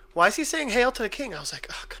king? Why is he saying hail to the king?" I was like,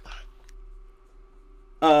 "Oh, come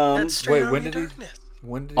on." That's straight wait, Army when of did he- Darkness.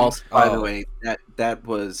 When did Also, by the oh, way, that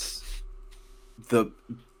was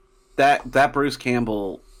that Bruce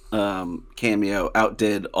Campbell cameo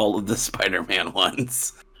outdid all of the Spider-Man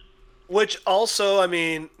ones. Which also, I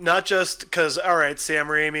mean, not just because all right, Sam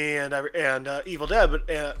Raimi and Evil Dead,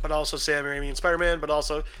 but also Sam Raimi and Spider-Man, but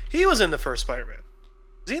also he was in the first Spider-Man.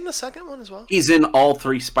 Is he in the second one as well? He's in all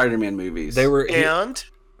three Spider-Man movies. They were. And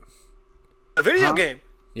the video Huh? game.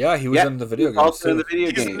 Yeah, he was Yeah, in the video game. also in too. the video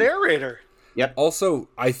He's the game. narrator. Also,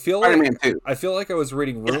 I feel like Spider-Man 2. I feel like I was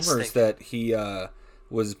reading Yes, rumors thank you. that he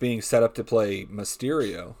was being set up to play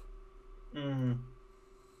Mysterio. Mm.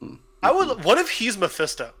 I would. What if he's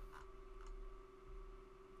Mephisto?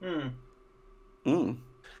 Mm.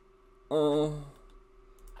 Oh,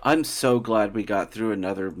 I'm so glad we got through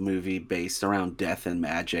another movie based around death and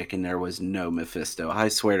magic, and there was no Mephisto. I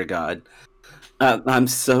swear to God. I'm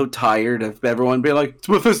so tired of everyone being like, "It's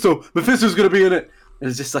Mephisto! Mephisto's gonna be in it!" And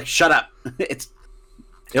it's just like, shut up.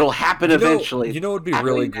 It'll happen eventually. You know what would be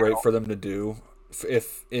Happening really now. great for them to do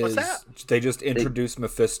if is What's that? they just introduce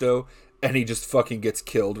Mephisto and he just fucking gets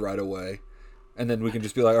killed right away, and then we can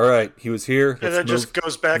just be like, all right, he was here. And Let's then just move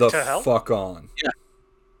goes back the to hell? fuck on.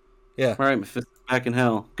 Yeah. All right, Mephisto's back in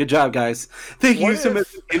hell. Good job, guys. They What use him as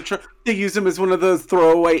if- an intro. They use him as one of those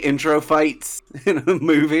throwaway intro fights in a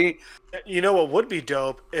movie. You know what would be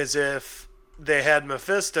dope is if they had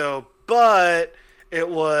Mephisto, but it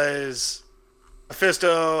was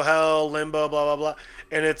Mephisto, Hell, Limbo, blah blah blah,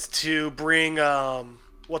 and it's to bring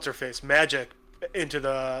what's her face, Magic, into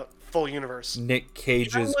the full universe. Nick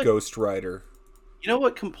Cage's what? Ghost Rider. You know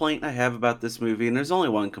what complaint I have about this movie, and there's only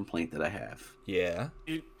one complaint that I have. Yeah.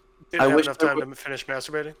 You I didn't have wish enough there time would- to finish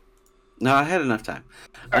masturbating. No, I had enough time.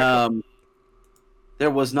 Alright, There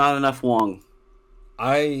was not enough Wong.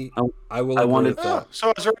 I will I agree wanted- with Oh, that. so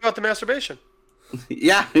I was right about the masturbation.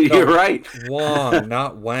 Yeah, you're right. Wong,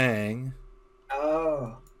 not Wang.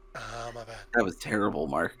 Oh. Oh my That was terrible,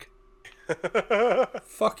 Mark. bad.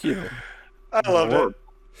 Fuck you. I loved it.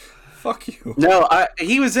 Fuck you. No,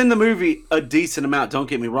 he was in the movie a decent amount. Don't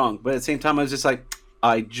get me wrong, but at the same time, I was just like,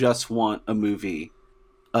 I just want a movie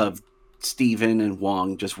of Steven and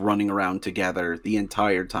Wong just running around together the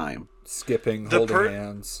entire time. Skipping, The holding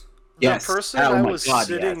hands. Yes. The person Oh I my was God,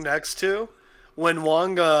 sitting yes. next to when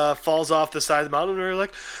Wong falls off the side of the mountain, we were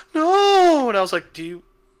like, "No!" And I was like, "Do you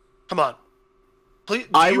Come on. Please, do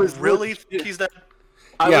I you was really legit- think he's that?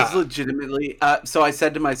 I Yeah. was legitimately. So I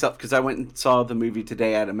said to myself, because I went and saw the movie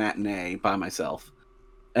today at a matinee by myself.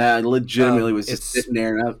 I legitimately was just it's- sitting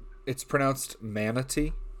there and It's pronounced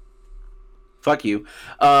manatee. fuck you.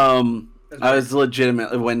 I was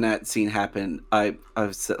legitimately, when that scene happened, I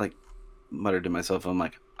was like, muttered to myself, I'm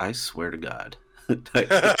like, I swear to God. And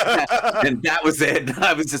that was it.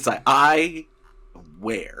 I was just like, I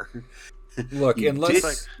swear. Look, You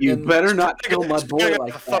unless You and- better not kill my boy Fuck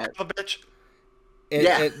like up that. a bitch.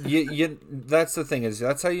 Yeah. that's the thing, is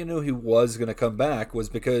that's how you knew he was going to come back, was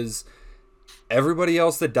because everybody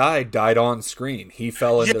else that died on screen. He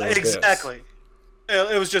fell into Yeah, the abyss. exactly.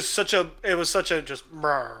 It was just such a just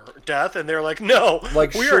death, and they're like, no,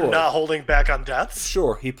 Like, we sure. are not holding back on deaths.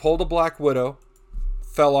 Sure, he pulled a Black Widow,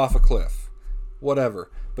 fell off a cliff, whatever.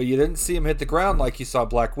 But you didn't see him hit the ground like you saw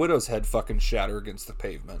Black Widow's head fucking shatter against the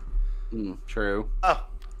pavement. True. Oh,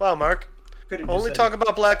 wow, Mark. Could've just Only said- talk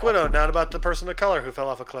about Black Widow, not about the person of color who fell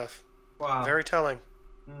off a cliff. Wow. Very telling.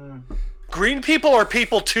 Green people are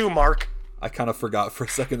people too, Mark. I kind of forgot for a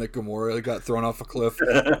second that Gamora got thrown off a cliff.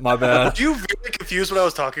 My bad. Were you very confused what I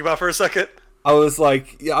was talking about for a second? I was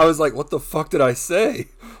like, what the fuck did I say?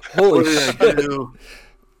 Holy shit.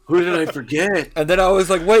 Who did I forget? And then I was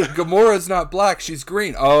like, wait, Gamora's not black, she's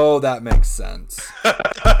green. Oh, that makes sense.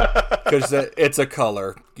 Because it's a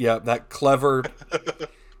color. Yeah, that clever.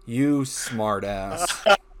 You smart ass.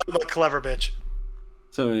 I'm a clever bitch.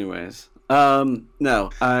 So, anyways, no,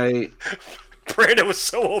 Brandon was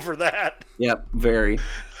so over that. yep, very.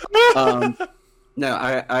 No,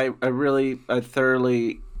 I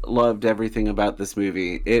thoroughly loved everything about this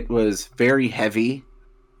movie. It was very heavy.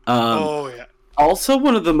 Oh, yeah. Also,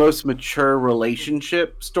 one of the most mature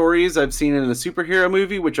relationship stories I've seen in a superhero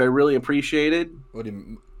movie, which I really appreciated. What do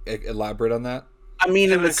you elaborate on that? I mean,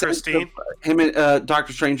 Him in the and sense Christine? of him and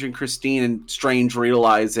Doctor Strange and Christine, and Strange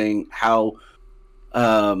realizing how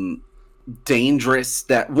dangerous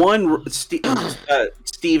that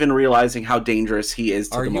Steven realizing how dangerous he is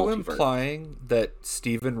to Are the you multiverse. implying that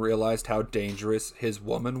Steven realized how dangerous his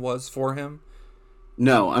woman was for him?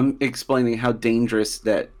 No, I'm explaining how dangerous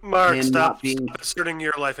that Mark, him stop not being inserting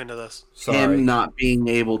your life into this. Sorry. him not being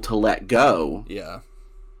able to let go. Yeah.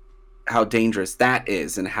 How dangerous that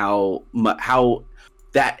is, and how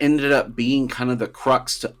that ended up being kind of the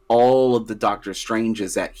crux to all of the Doctor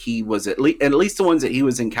Stranges that he was at least the ones that he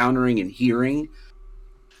was encountering and hearing,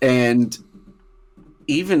 and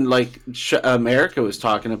even like America was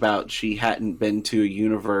talking about, she hadn't been to a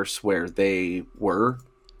universe where they were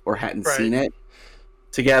or hadn't Right. seen it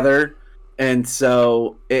together, and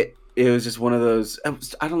so it was just one of those.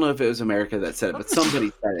 I don't know if it was America that said it, but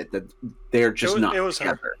somebody said it, that they're just not It was her.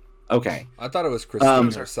 together. Okay. I thought it was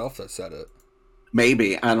Christine Her. herself that said it.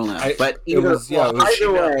 Maybe, I don't know, but it was either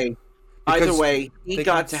way, Because he they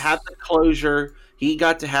got can to have the closure. He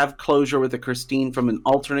got to have closure with a Christine from an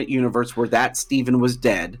alternate universe where that Steven was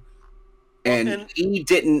dead, and he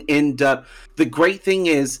didn't end up. The great thing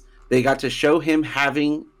is they got to show him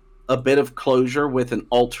having a bit of closure with an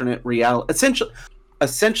alternate reality.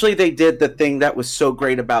 Essentially, they did the thing that was so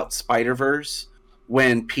great about Spider-Verse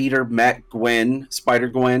when Peter met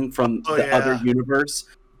Spider-Gwen from Oh, the yeah. other universe.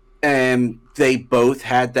 And they both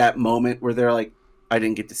had that moment where they're like, I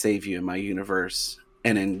didn't get to save you in my universe.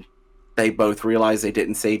 And then they both realize they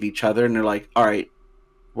didn't save each other. And they're like, all right,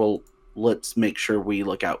 well, let's make sure we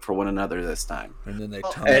look out for one another this time. And then they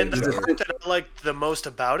Well, tongue and each the other. part that I liked the most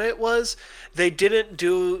about it was they didn't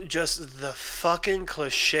do just the fucking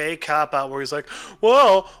cliche cop out where he's like,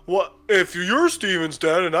 well, what if your Steven's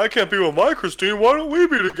dead and I can't be with my Christine, why don't we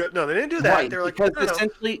be together? No, they didn't do that. Right, They're like, because no,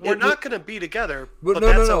 essentially we're it not going to be together, But but no,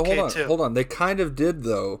 that's no, okay hold on, too. hold on. They kind of did,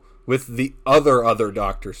 though, with the other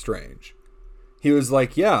Doctor Strange. He was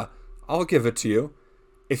like, yeah, I'll give it to you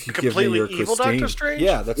if you give me Completely your evil Christine. Doctor Strange?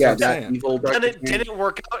 Yeah, that's Yeah, what I'm that saying. evil And Doctor it Strange. didn't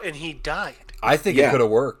work out and he died. I think it Yeah. could have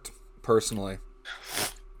worked, personally.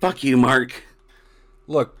 Fuck you, Mark.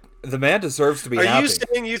 Look, the man deserves to be Are happy. you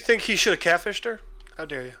saying you think he should have catfished her? How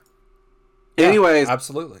dare you? Yeah, Anyways,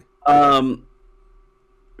 absolutely.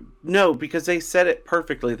 no, because they said it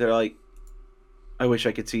perfectly. They're like, I wish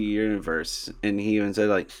I could see your universe. And he even said,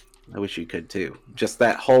 like, I wish you could too. Just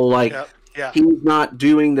that whole, like, Yep. Yeah. he's not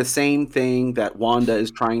doing the same thing that Wanda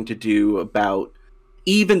is trying to do about,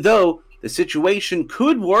 even though the situation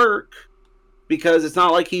could work, because it's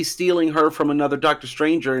not like he's stealing her from another Doctor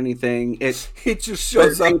Strange or anything. It He just at the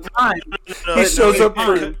shows same up. time, He shows up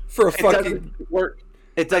it for a it fucking. doesn't work.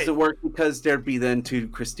 It doesn't work because there'd be then two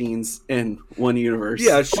Christines in one universe.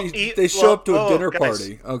 Yeah, they show up to a oh, dinner guys.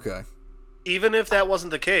 party. Okay. Even if that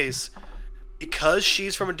wasn't the case, because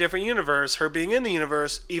she's from a different universe, her being in the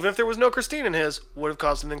universe, even if there was no Christine in his, would have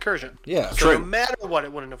caused an incursion. Yeah. So True. no matter what,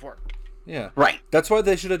 it wouldn't have worked. Yeah. Right. That's why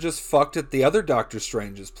they should have just fucked at the other Doctor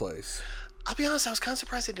Strange's place. I'll be honest, I was kind of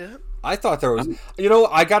surprised they didn't. I thought there was...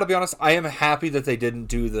 I gotta be honest, I am happy that they didn't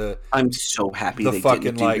do the I'm so happy The they fucking,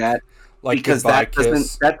 didn't do like- that. Because goodbye that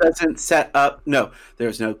kiss. doesn't set up. No, there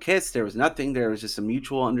was no kiss. There was nothing. There was just a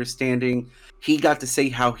mutual understanding. He got to say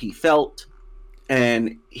how he felt,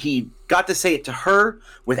 and he got to say it to her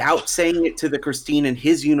without saying it to the Christine in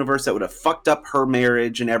his universe that would have fucked up her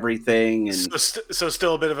marriage and everything. And So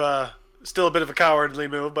still a bit of a cowardly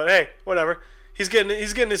move, but hey, whatever. He's getting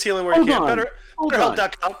his healing where Hold he can. on. Hold on.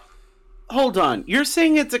 BetterHelp.com. hold on, you're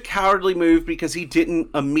saying it's a cowardly move because he didn't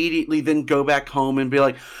immediately then go back home and be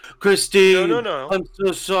like, Christine, No. I'm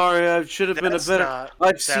so sorry. I should have been a That's better. not-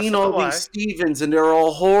 I've that's seen not all why. these Stevens and they're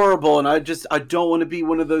all horrible, and I don't want to be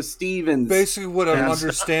one of those Stevens. Basically, what I'm Yes.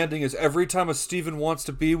 understanding is every time a Steven wants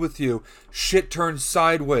to be with you, shit turns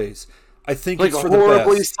sideways. I think like it's for the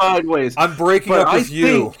horribly best. sideways. I'm breaking But up I with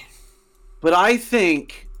you. But I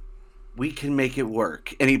think we can make it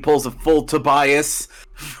work. And he pulls a full Tobias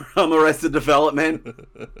from Arrested Development.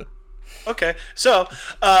 Okay, so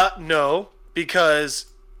no, because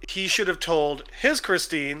he should have told his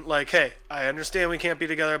Christine, like, hey, I understand we can't be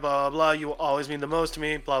together, blah, blah, blah. You will always mean the most to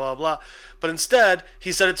me, blah, blah, blah. But instead,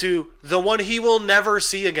 he said it to the one he will never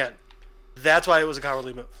see again. That's why it was a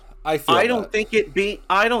cowardly move. I feel I don't that. think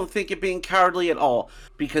it being cowardly at all,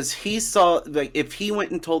 because he saw, like, if he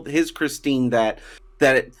went and told his Christine that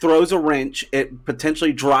it throws a wrench, it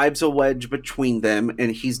potentially drives a wedge between them,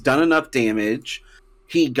 and he's done enough damage.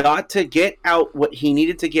 He got to get out what he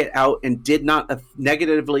needed to get out and did not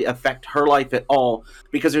negatively affect her life at all,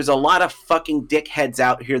 because there's a lot of fucking dickheads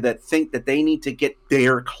out here that think that they need to get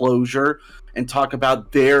their closure and talk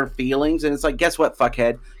about their feelings, and it's like, guess what,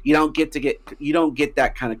 fuckhead? You don't get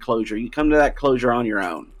that kind of closure. You come to that closure on your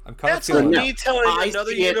own. I'm kind of That's feeling like me telling I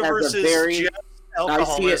another see it as a universe's very- Jeff's I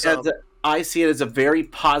alcoholism. see it as a very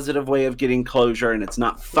positive way of getting closure, and it's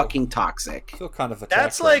not fucking toxic. I feel kind of attacked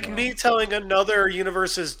That's right like now. me telling another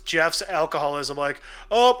universe's Jeff's alcoholism, like,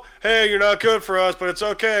 oh, hey, you're not good for us, but it's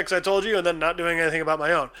okay because I told you, and then not doing anything about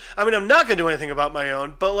my own. I mean, I'm not going to do anything about my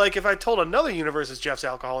own, but, like, if I told another universe's Jeff's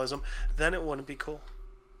alcoholism, then it wouldn't be cool.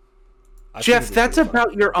 I think Jeff, it'd be that's pretty fun.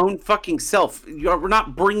 about your own fucking self. We're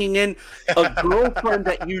not bringing in a girlfriend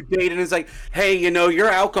that you date and is like, hey, your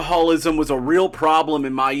alcoholism was a real problem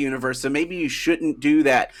in my universe, so maybe you shouldn't do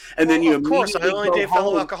that. And then Well, you of course, I immediately only go date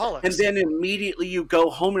fellow home, alcoholics. and then immediately you go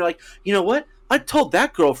home and you're like, you know what? I told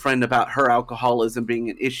that girlfriend about her alcoholism being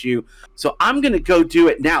an issue, so I'm going to go do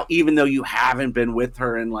it now, even though you haven't been with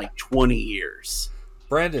her in like 20 years.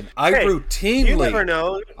 Brandon, I Hey, routinely You never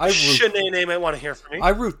know. I ru- Shanae might want to hear from me.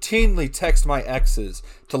 I routinely text my exes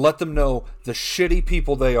to let them know the shitty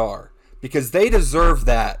people they are, because they deserve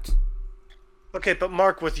that. Okay, but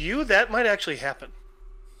Mark, with you, that might actually happen.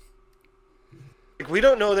 Like, we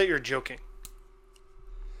don't know that you're joking.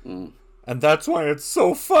 And that's why it's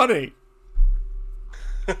so funny.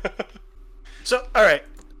 So, all right.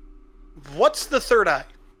 What's the third eye?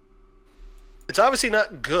 It's obviously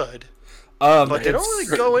not good, but they don't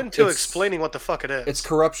really go into it's- explaining what the fuck it is. It's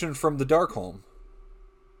corruption from the Darkholm.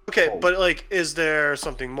 Okay, but like, is there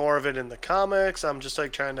something more of it in the comics? I'm just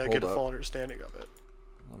like trying to get a up. full understanding of it.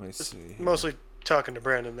 Let me see. here. Mostly talking to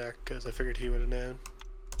Brandon there because I figured he would have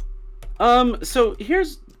known. So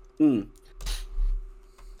here's the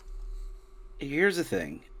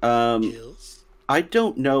thing. I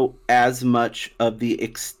don't know as much of the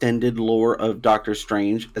extended lore of Doctor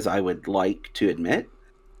Strange as I would like to admit.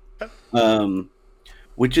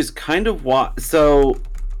 Which is kind of why. So,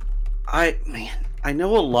 I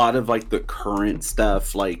know a lot of like the current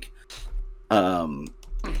stuff, like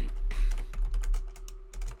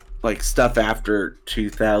stuff after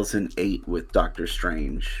 2008 with Doctor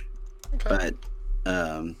Strange, Okay.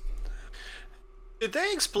 but Did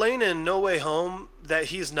they explain in No Way Home that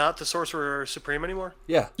he's not the Sorcerer Supreme anymore?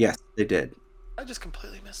 Yeah, yes, they did. I just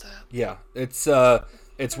completely missed that. yeah.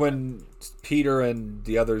 It's when Peter and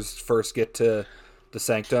the others first get to the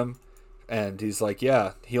Sanctum, and he's like,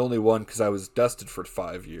 "Yeah, he only won because I was dusted for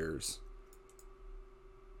 5 years."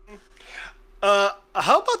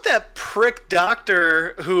 How about that prick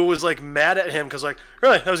doctor who was like mad at him because like,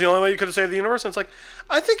 really, that was the only way you could have saved the universe? And it's like,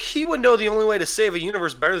 I think he would know the only way to save a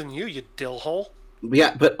universe better than you dillhole.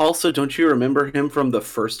 Yeah, but also, don't you remember him from the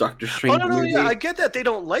first Doctor Oh Strange no, movie? yeah, I get that they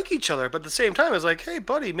don't like each other, but at the same time, it's like, hey,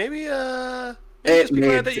 buddy, maybe Hey, just be glad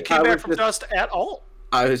man, that you I came back was from just- dust at all.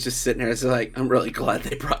 I was just sitting there, I was like, I'm really glad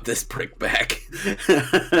they brought this prick back.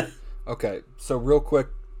 Okay, so real quick,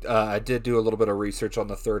 I did do a little bit of research on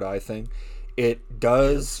the third eye thing. it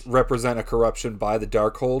does represent a corruption by the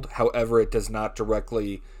Darkhold. However, it does not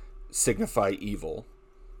directly signify evil.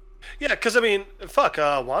 Yeah, because, I mean, fuck,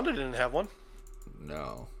 Wanda didn't have one.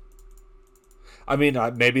 No. I mean,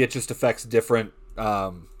 maybe it just affects different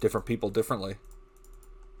people differently.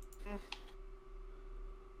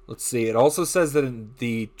 Let's see. It also says that in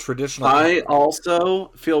the traditional... I also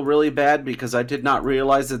feel really bad because I did not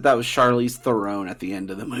realize that was Charlize Theron at the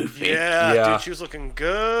end of the movie. Yeah, dude, she was looking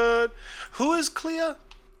good. Who is Clea?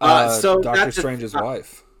 So Doctor Strange's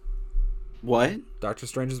wife. What? Doctor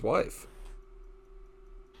Strange's wife.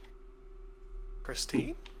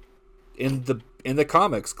 Christine? In the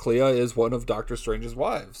comics, Clea is one of Doctor Strange's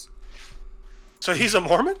wives. So he's a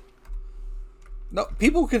Mormon? No,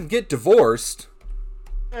 people can get divorced.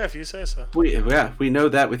 Yeah, if you say so. We know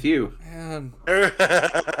that with you. Man, you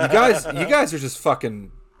guys are just fucking...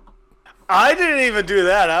 I didn't even do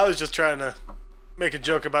that. I was just trying to make a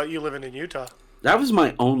joke about you living in Utah. That was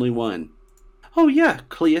my only one. Oh yeah,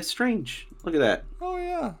 Clea Strange. Look at that. Oh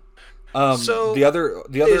yeah. So the other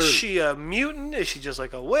is she a mutant? Is she just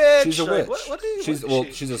like a witch? She's a witch. What is she's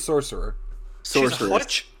she? She's a sorcerer. Sorceress. She's a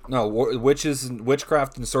witch? No,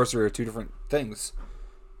 witchcraft and sorcery are two different things.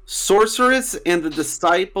 Sorceress and the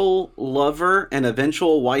disciple, lover, and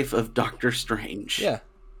eventual wife of Doctor Strange. Yeah.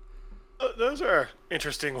 Those are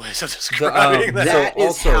interesting ways of describing that. That is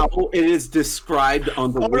also, how it is described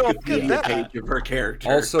on the no, look at Wikipedia that. page of her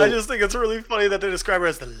character. Also, I just think it's really funny that they describe her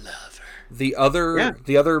as the lover. the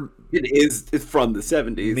other it is from the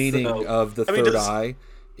 70s. meaning so. of the third eye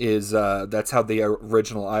is that's how the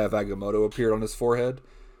original Eye of Agamotto appeared on his forehead.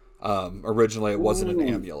 Originally, it wasn't an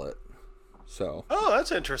amulet. So. Oh,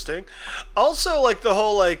 that's interesting. Also, like the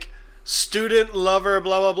whole like student lover,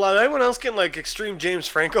 blah blah blah. Anyone else getting like extreme James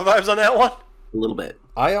Franco vibes on that one? A little bit.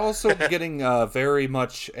 I also getting very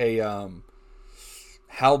much a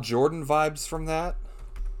Hal Jordan vibes from that.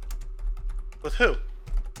 With who?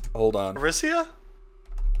 Hold on. Aricia?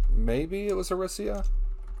 Maybe it was Aricia?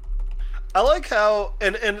 I like how,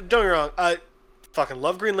 and don't get me wrong, I fucking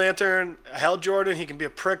love Green Lantern, Hal Jordan, he can be a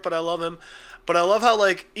prick, but I love him. But I love how,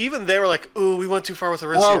 like, even they were like, ooh, we went too far with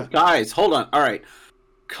Aricia. Oh, guys, hold on. All right.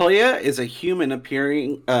 Clea is a human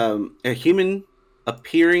appearing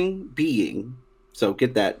being. So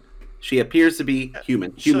get that. She appears to be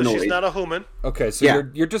human. Humanoid. So she's not a human. Okay, so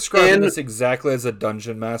you're describing this exactly as a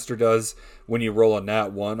dungeon master does when you roll a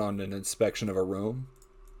nat 1 on an inspection of a room.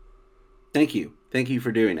 Thank you. Thank you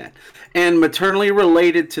for doing that. And maternally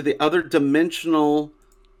related to the other dimensional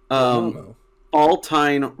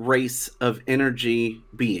all-time race of energy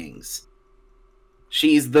beings.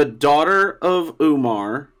 She's the daughter of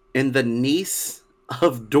Umar and the niece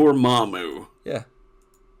of Dormammu. Yeah.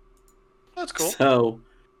 That's cool. So,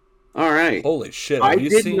 all right. Holy shit! I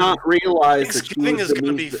did not realize that she Thanksgiving was is going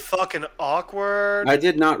to be fucking awkward. I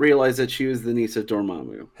did not realize that she was the niece of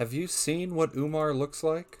Dormammu. Have you seen what Umar looks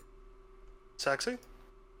like? Sexy.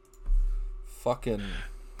 Fucking.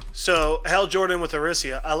 So Hal Jordan with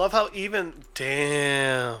Aricia. I love how even.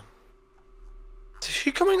 Damn. Is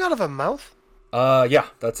she coming out of a mouth? Yeah,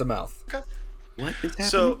 that's a mouth. Okay. What is happening?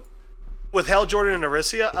 So, with Hal Jordan and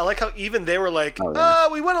Aricia, I like how even they were like,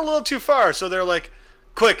 we went a little too far. So they're like,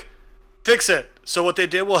 quick, fix it. So what they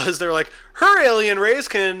did was they're like, her alien race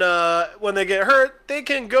can, when they get hurt, they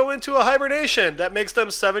can go into a hibernation. That makes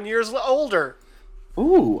them 7 years older.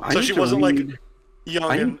 Ooh, So she wasn't like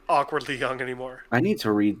young and awkwardly young anymore. I need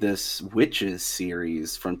to read this Witches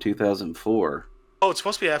series from 2004. Oh, it's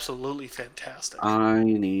supposed to be absolutely fantastic. I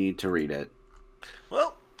need to read it.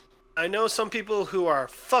 Well, I know some people who are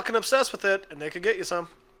fucking obsessed with it, and they could get you some.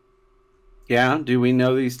 Yeah, do we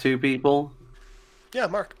know these two people? Yeah,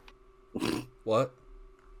 Mark. What?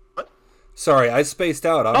 What? Sorry, I spaced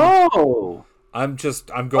out. I'm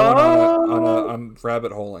going I'm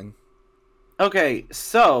rabbit holing. Okay,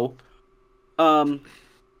 so, last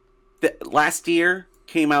year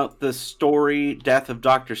came out the story Death of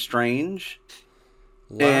Doctor Strange.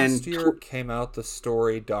 Last year came out the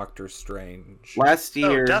story Doctor Strange. Last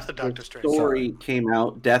year, Death of Doctor Strange. Story came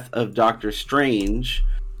out, Death of Doctor Strange,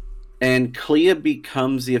 and Clea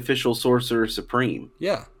becomes the official Sorcerer Supreme.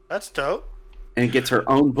 Yeah. That's dope. And gets her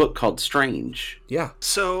own book called Strange. Yeah.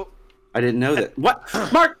 So, I didn't know that. What?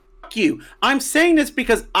 Mark, fuck you. I'm saying this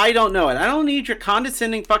because I don't know it. I don't need your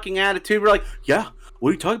condescending fucking attitude. We're like, yeah, what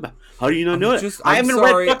are you talking about? How do you not know it? I haven't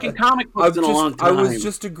read fucking comic books in a long time. I was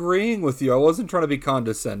just agreeing with you. I wasn't trying to be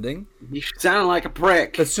condescending. You sound like a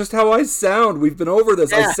prick. That's just how I sound. We've been over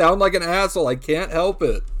this. Yeah. I sound like an asshole. I can't help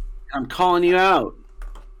it. I'm calling you out.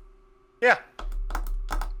 yeah.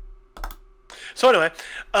 So anyway,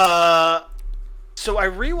 so I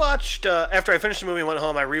rewatched, after I finished the movie and went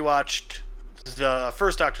home, I rewatched the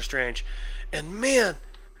first Doctor Strange, and man,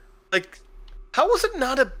 like, how was it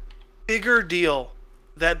not a bigger deal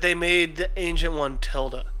that they made the Ancient One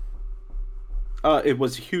Tilda? It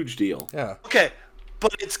was a huge deal. Yeah. Okay,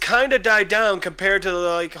 but it's kind of died down compared to the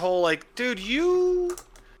like whole like, dude, you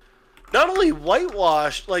not only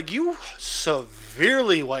whitewashed, like you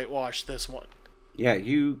severely whitewashed this one. Yeah,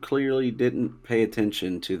 you clearly didn't pay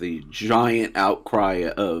attention to the giant outcry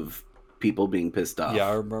of people being pissed off. Yeah,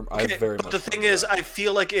 I remember. I Okay, very but much. the thing remember is, that. I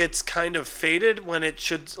feel like it's kind of faded when it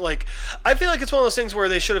should. Like, I feel like it's one of those things where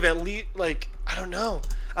they should have at least, like, I don't know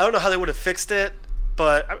how they would have fixed it,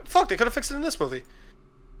 but fuck, they could have fixed it in this movie.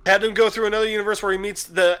 Had him go through another universe where he meets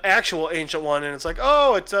the actual Ancient One, and it's like,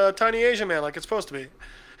 oh, it's a tiny Asian man, like it's supposed to be.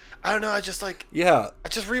 I don't know. I just Yeah.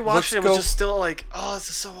 rewatched it. It was just still like, oh, this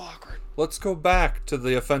is so awkward. Let's go back to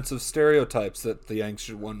the offensive stereotypes that the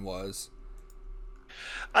Ancient One was.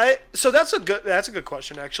 So that's a good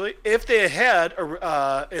question actually. If they had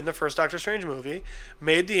in the first Doctor Strange movie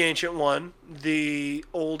made the Ancient One the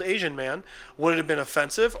old Asian man, would it have been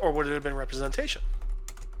offensive or would it have been representation?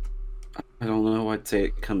 I don't know. I'd say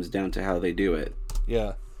it comes down to how they do it.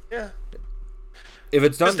 Yeah. Yeah. If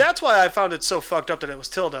it's Because done, that's why I found it so fucked up that it was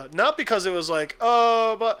Tilda. Not because it was like,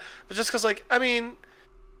 oh, but just because, like, I mean,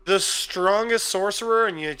 the strongest sorcerer,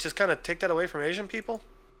 and you just kind of take that away from Asian people.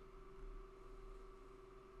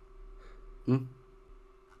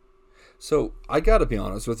 so I gotta be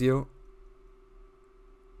honest with you.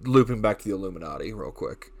 Looping back to the Illuminati real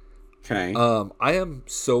quick. Okay. I am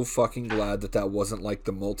so fucking glad that wasn't like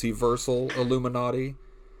the multiversal Illuminati,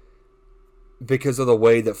 because of the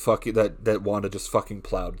way that Wanda just fucking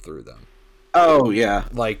plowed through them. Oh yeah.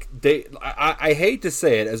 Like I hate to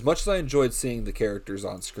say it, as much as I enjoyed seeing the characters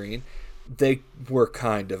on screen, they were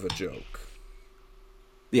kind of a joke.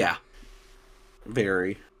 Yeah.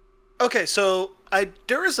 Very. Okay, so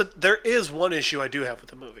there is one issue I do have with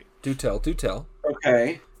the movie. Do tell.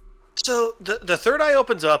 Okay. So the third eye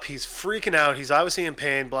opens up. He's freaking out. He's obviously in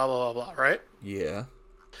pain. Blah blah blah blah. Right. Yeah.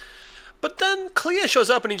 But then Clea shows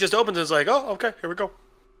up and he just opens and is like, "Oh, okay, here we go."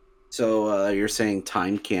 So you're saying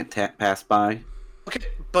time can't pass by? Okay,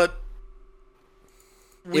 but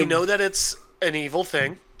we know that it's an evil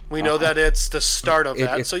thing. We know that it's the start of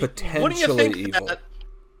that. It's So potentially wouldn't you think evil.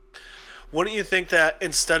 wouldn't you think that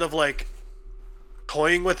instead of like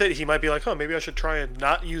toying with it, he might be like, "Oh, maybe I should try and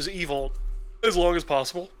not use evil as long as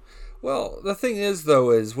possible." Well, the thing is, though,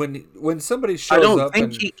 is when somebody shows I don't up think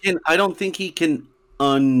and he can. I don't think he can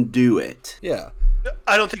undo it. yeah,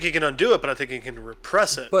 I don't think he can undo it, but I think he can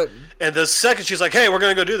repress it. but And the second she's like, "Hey, we're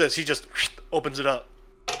gonna go do this," he just opens it up.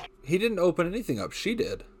 he didn't open anything up. She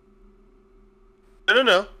did.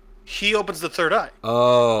 No. He opens the third eye.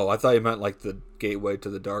 Oh, I thought you meant like the gateway to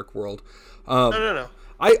the dark world. No.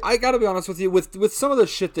 I gotta be honest with you, with some of the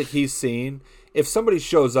shit that he's seen, if somebody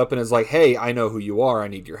shows up and is like, "Hey, I know who you are, I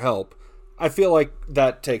need your help," I feel like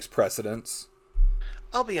that takes precedence.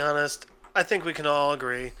 I'll be honest. I think we can all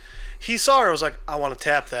agree. He saw her and was like, "I want to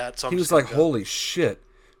tap that." So I'm He was just gonna like, go. "Holy shit,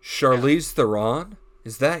 Charlize Theron?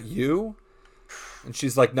 Is that you?" And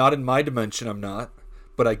she's like, "Not in my dimension, I'm not,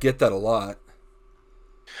 but I get that a lot."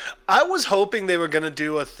 I was hoping they were going to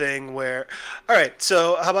do a thing where, all right,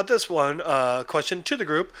 so how about this one question to the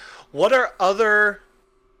group? What are other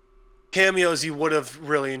cameos you would have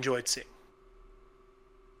really enjoyed seeing?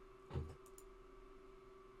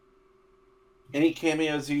 Any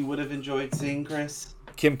cameos you would have enjoyed seeing, Chris?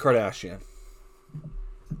 Kim Kardashian.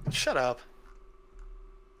 Shut up.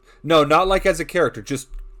 No, not like as a character, just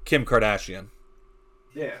Kim Kardashian.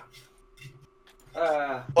 Yeah.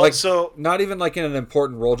 Well, Like, so not even like in an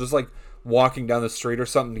important role, just like walking down the street or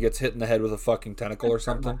something gets hit in the head with a fucking tentacle or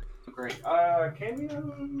something. Great.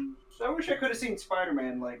 Cameos. I wish I could have seen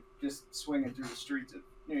Spider-Man like just swinging through the streets of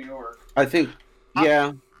New York. I think.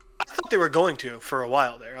 Yeah. I thought they were going to for a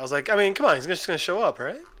while there. I was like, I mean, come on, he's just going to show up,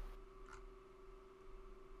 right?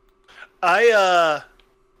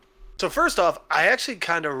 So first off, I actually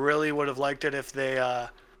kind of really would have liked it if they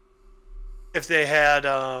had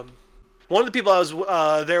one of the people I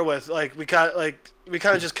was there with, like we kind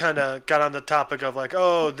of just kind of got on the topic of like,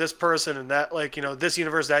 oh, this person and that, like, you know, this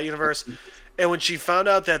universe, that universe, and when she found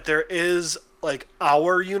out that there is like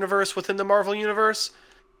our universe within the Marvel universe,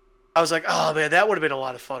 I was like, oh man, that would have been a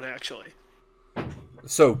lot of fun actually.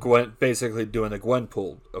 So Gwen, basically doing the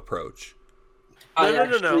Gwenpool approach. I No.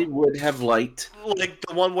 actually would have liked. Like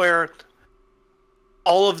the one where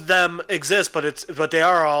all of them exist, but they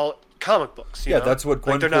are all comic books. You Yeah, know? that's what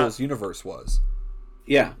Like, they're Gwenpool's not- universe was.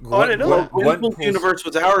 Yeah. I didn't know that. Gwenpool's universe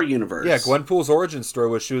was our universe. Yeah, Gwenpool's origin story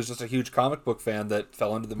was she was just a huge comic book fan that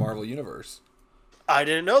fell into the Marvel universe. I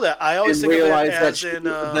didn't know that. I always And think of it realized that, as in.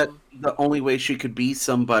 that the only way she could be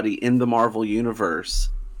somebody in the Marvel universe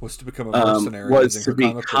Was to become a mercenary was using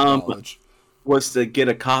to her comic book become knowledge. was to get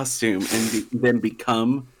a costume and then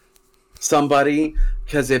become somebody.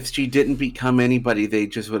 Because if she didn't become anybody, they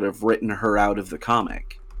just would have written her out of the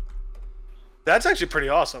comic. That's actually pretty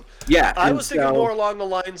awesome. Yeah, I and was thinking so- more along the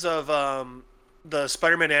lines of the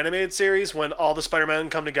Spider-Man animated series when all the Spider-Man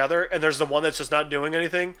come together and there's the one that's just not doing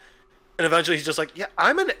anything. And eventually he's just like, yeah,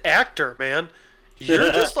 I'm an actor, man.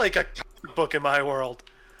 You're just like a comic book in my world.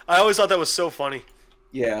 I always thought that was so funny.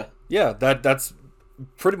 Yeah. Yeah, that's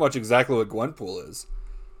pretty much exactly what Gwenpool is.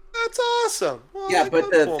 That's awesome. Well, I Yeah, like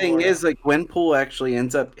but the Gwenpool thing more is, like, Gwenpool actually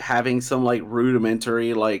ends up having some, like,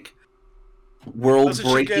 rudimentary, like,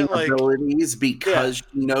 world-breaking get, like- abilities because she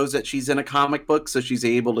knows that she's in a comic book, so she's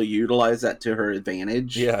able to utilize that to her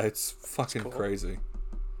advantage. Yeah, it's fucking cool. crazy. now.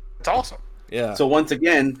 It's awesome. Yeah. So once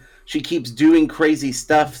again, she keeps doing crazy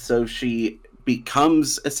stuff, so she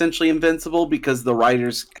becomes essentially invincible because the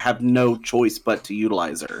writers have no choice but to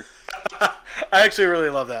utilize her. I actually really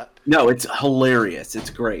love that. No, it's hilarious. It's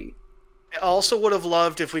great. I also would have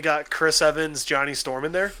loved if we got Chris Evans, Johnny Storm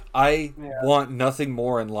in there. I want nothing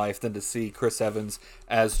more in life than to see Chris Evans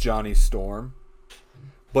as Johnny Storm.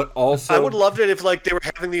 But also I would have loved it if like they were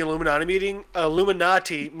having the Illuminati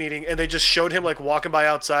meeting, and they just showed him like walking by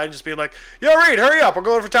outside and just being like, "Yo, Reed, hurry up, we're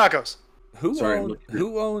going for tacos."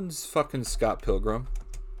 who owns fucking Scott Pilgrim?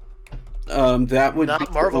 That would Not be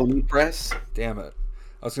Marvel. Sony Press. Damn it.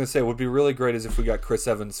 I was gonna say it would be really great as if we got Chris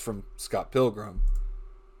Evans from Scott Pilgrim.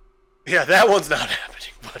 Yeah, that one's not happening,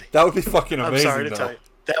 buddy. That would be fucking I'm amazing. sorry to though. tell you.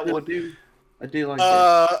 That I one. do like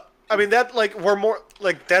that. I mean, that like we're more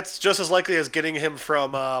like that's just as likely as getting him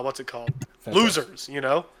from what's it called? Fantastic. Losers, you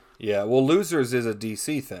know? Yeah, well, Losers is a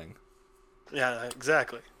DC thing. Yeah,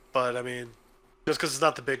 exactly. But I mean, just because it's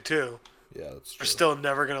not the big two, Yeah, that's true. they're still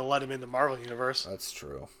never gonna let him in the Marvel universe. That's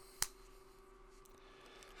true.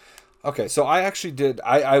 Okay, so I actually did.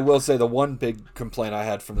 I will say the one big complaint I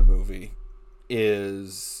had from the movie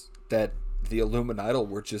is that the Illuminati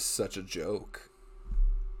were just such a joke.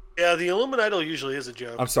 Yeah, the Illuminati usually is a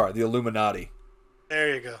joke. I'm sorry, the Illuminati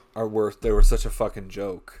There you go. they were such a fucking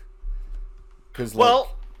joke. Cause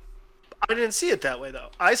Well, I didn't see it that way though.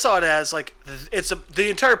 I saw it as like the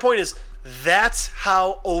entire point is that's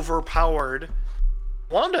how overpowered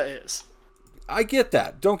Wanda is. I get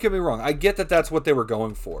that. Don't get me wrong. I get that that's what they were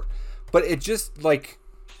going for, but it just like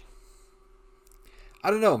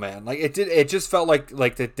I don't know, man. Like it just felt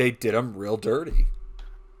like that they did them real dirty.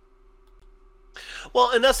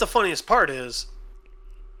 Well, and that's the funniest part is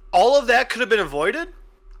all of that could have been avoided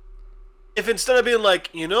if instead of being like,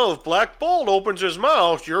 if Black Bolt opens his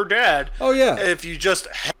mouth, you're dead. Oh yeah. If you just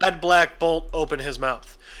had Black Bolt open his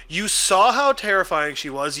mouth. You saw how terrifying she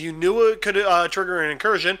was. You knew it could trigger an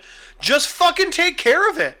incursion. Just fucking take care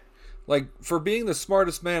of it. Like, for being the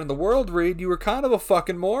smartest man in the world, Reed, you were kind of a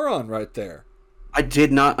fucking moron right there. I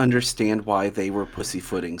did not understand why they were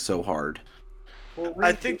pussyfooting so hard. Well,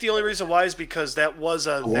 I think the only reason why is because that was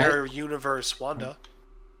their universe, Wanda.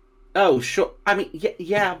 Oh, sure. I mean,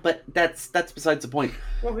 yeah, but that's besides the point.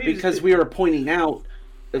 Well, he was- Because we were pointing out.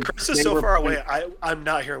 Chris is they so were far pointing- away. I'm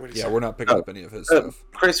not hearing what he's Yeah, saying. we're not picking up any of his stuff.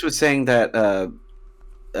 Chris was saying that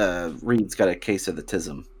Reed's got a case of the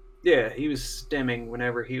tism. Yeah, he was stimming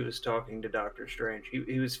whenever he was talking to Doctor Strange.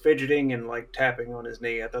 He was fidgeting and like tapping on his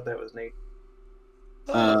knee. I thought that was neat.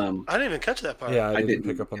 Um, I didn't even catch that part. Yeah, I I didn't didn't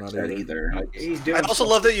pick up on catch that either. He's doing. I also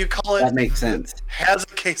love that you call it That makes sense. has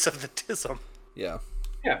a case of the tism. Yeah.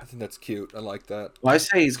 Yeah. I think that's cute. I like that. Well, I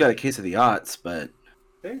say he's got a case of the aughts, but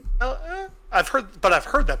I've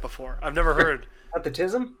heard that before. I've never heard.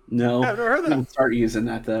 autism. no. I've never heard that. We'll start using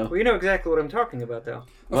that though. Well, you know exactly what I'm talking about, though. Of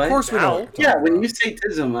What? course we know. Ow. what you're talking Yeah, when about. you say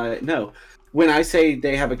tism, I no. When I say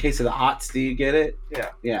they have a case of the aughts, do you get it? Yeah.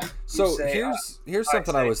 Yeah. So say, here's I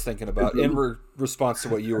something I say- was thinking about in response to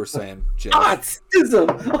what you were saying, Jim. Aughts, tism.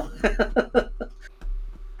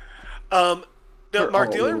 No, They're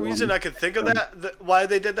Mark, the all only one. reason I could think of that why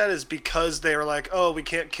they did that is because they were like, oh, we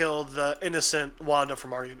can't kill the innocent Wanda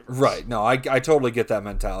from our universe. Right. No, I totally get that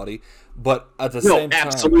mentality, but at the No, same time,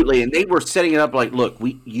 absolutely. And they were setting it up like, look,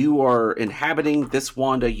 you are inhabiting this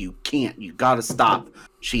Wanda. You can't. You got to stop.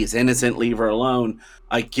 She is innocent. Leave her alone.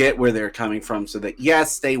 I get where they're coming from. So that,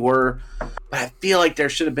 yes, they were. But I feel like there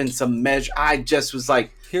should have been some measure. I just was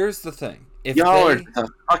like, here's the thing. If y'all they, are a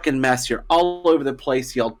fucking mess. You're all over the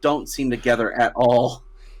place. Y'all don't seem together at all.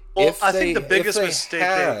 Well, If I think they- the biggest if they mistake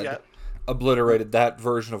had they obliterated that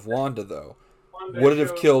version of Wanda, though, Wanda would it have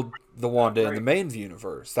showed- killed the Wanda in the Right. main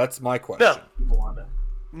universe? That's my question. No. Wanda.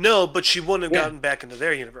 No, but she wouldn't have gotten back into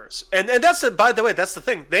their universe. And that's by the way, that's the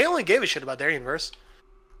thing. They only gave a shit about their universe.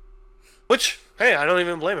 Which, hey, I don't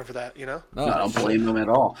even blame him for that, you know? No, I don't blame them at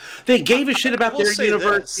all. They gave a shit about I will their say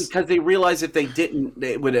universe this. because they realized if they didn't,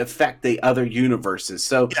 it would affect the other universes.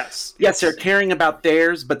 So, yes, they're caring about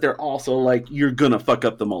theirs, but they're also like, you're gonna fuck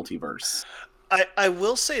up the multiverse. I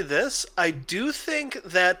will say this. I do think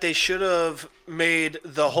that they should have made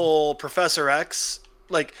the whole Professor X,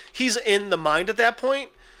 like, he's in the mind at that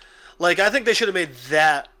point. Like, I think they should have made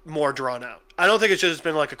that more drawn out. I don't think it should have just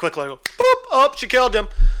been like a quick, like, boop, oh, she killed him.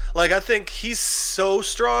 Like, I think he's so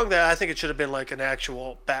strong that I think it should have been like an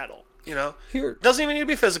actual battle, you know? Here, Doesn't even need to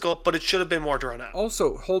be physical, but it should have been more drawn out.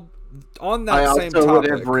 also, hold on that I same also would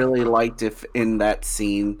topic. have really liked if in that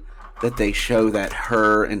scene that they show that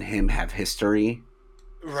her and him have history.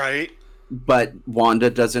 Right. But Wanda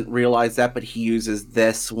doesn't realize that, but he uses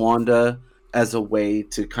this Wanda as a way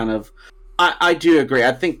to kind of... I do agree.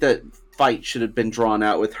 I think that fight should have been drawn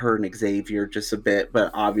out with her and Xavier just a bit, but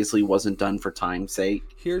obviously wasn't done for time's sake.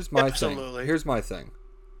 Here's my Absolutely. thing. Here's my thing.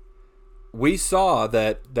 We saw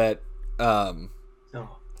that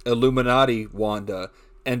Illuminati Wanda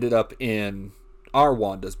ended up in our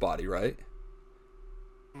Wanda's body, right?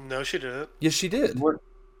 No, she didn't. Yes, she did.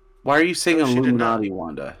 Why are you saying No, she did Illuminati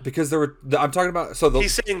Wanda? Because there were. I'm talking about. So the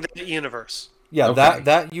He's saying that universe. yeah Okay.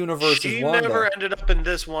 that universe She is Wanda. never ended up in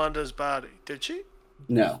this Wanda's body, did she?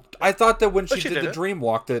 No. I thought that when Oh, she she did did the it. dream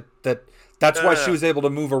walk that's No, why no, she no. was able to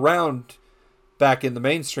move around back in the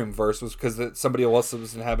mainstream verse was because somebody else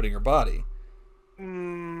was inhabiting her body.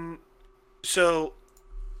 So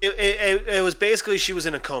it was basically she was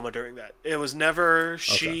in a coma during that. It was never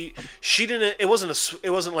she didn't. It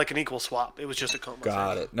wasn't like an equal swap. It was just a coma.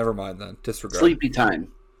 Got it. Never mind then. Disregard. Sleepy time.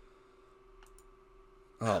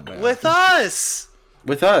 Oh man. With us.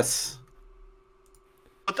 With us.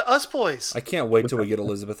 With the us boys. I can't wait till we get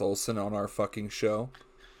Elizabeth Olsen on our fucking show.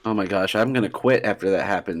 Oh my gosh, I'm gonna quit after that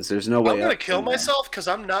happens. There's no way. I'm gonna up kill from that. myself because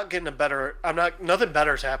I'm not getting a better. Nothing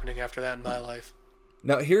better is happening after that in my life.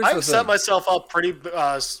 Now here's I've the set thing. myself up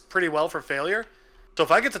pretty well for failure. So if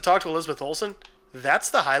I get to talk to Elizabeth Olsen, that's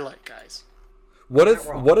the highlight, guys. What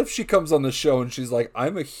if she comes on the show and she's like,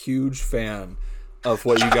 I'm a huge fan of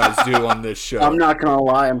what you guys do on this show. I'm not gonna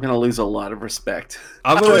lie, I'm gonna lose a lot of respect.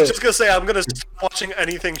 I'm I gonna was just gonna say I'm gonna stop watching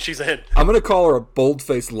anything she's in. I'm gonna call her a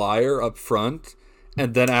bold-faced liar up front,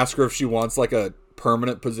 and then ask her if she wants like a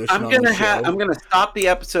permanent position I'm on the gonna show. I'm gonna stop the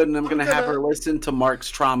episode and I'm gonna have gonna- her listen to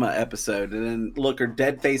Mark's trauma episode and then look her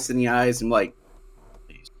dead face in the eyes and like,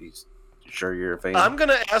 "You sure you're a fan?" I'm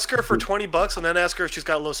gonna ask her for $20 and then ask her if she's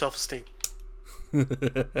got low self-esteem.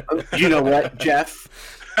 You know what, Jeff?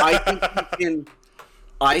 I think you can.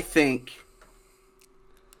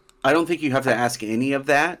 I don't think you have to ask any of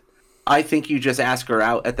that. I think you just ask her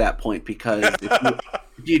out at that point because if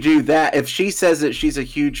you do that, if she says that she's a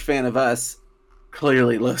huge fan of us,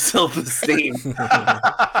 clearly low self-esteem.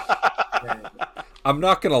 I'm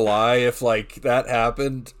not gonna lie, if like that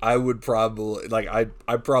happened, I would probably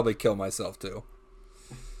I'd probably kill myself too.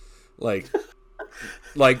 Like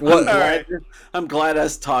what? I'm glad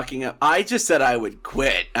us talking. I just said I would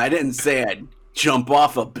quit. I didn't say I'd jump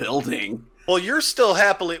off a building. Well, you're still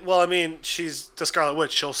happily. Well, I mean, she's the Scarlet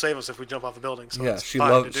Witch. She'll save us if we jump off a building. So Yeah, it's she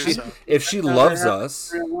fine loves. to do so. If she loves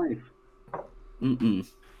us, Mm-mm.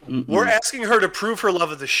 We're asking her to prove her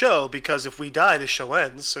love of the show because if we die, the show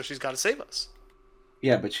ends. So she's got to save us.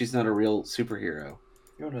 Yeah, but she's not a real superhero.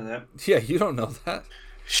 You don't know that. yeah, you don't know that.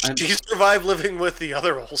 She survived living with the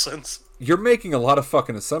other Olsens. You're making a lot of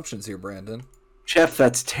fucking assumptions here, Brandon. Jeff,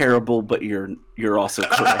 that's terrible, but you're also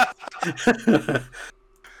correct.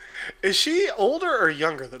 Is she older or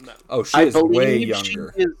younger than them? Oh, she I is way believe she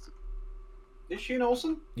younger. Is she an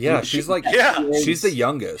Olsen? Yeah, she's like Yeah. she's the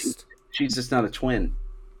youngest. She's just not a twin.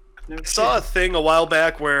 No I saw a thing a while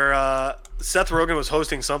back where Seth Rogen was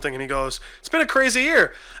hosting something and he goes, "It's been a crazy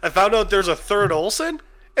year. I found out there's a third Olsen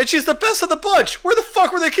and she's the best of the bunch. Where the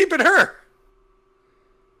fuck were they keeping her?"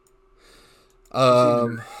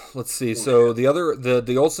 Let's see. So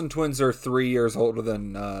the Olsen twins are 3 years older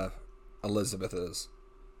than Elizabeth is.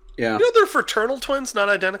 Yeah. You know they're fraternal twins, not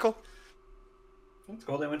identical. That's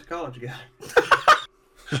cool. They went to college together.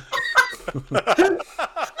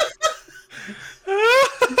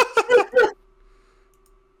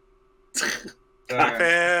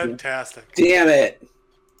 Fantastic. Damn it.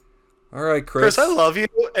 All right, Chris. Chris, I love you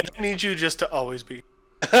and I need you just to always be.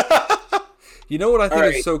 You know what I think All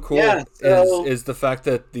right, is so cool yeah, so is the fact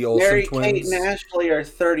that the Olsen Mary twins. Kate and Ashley are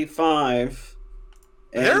 35.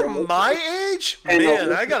 And They're my age? and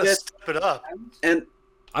Man, I gotta Elizabeth- step it up. And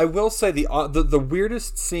I will say the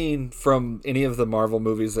weirdest scene from any of the Marvel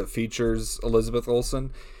movies that features Elizabeth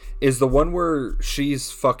Olsen is the one where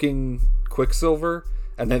she's fucking Quicksilver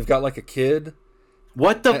and they've got like a kid.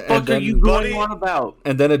 What the And fuck are then- you going on about?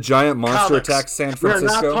 And then a giant monster Comics. attacks San We're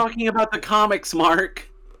Francisco. not talking about the comics, Mark.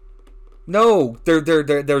 No, Are you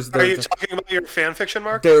talking about your fan fiction,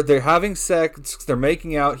 Mark? they're having sex. They're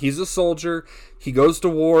making out. He's a soldier. He goes to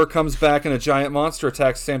war, comes back, and a giant monster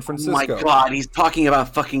attacks San Oh Francisco. my god, he's talking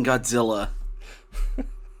about fucking Godzilla.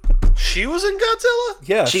 She was in Godzilla?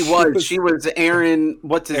 Yeah, She was Aaron.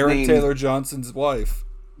 What's his Aaron name? Taylor Johnson's wife.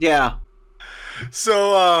 Yeah.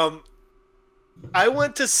 So, I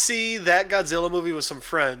went to see that Godzilla movie with some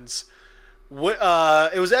friends.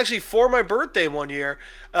 It was actually for my birthday one year.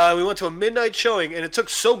 We went to a midnight showing, and it took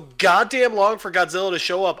so goddamn long for Godzilla to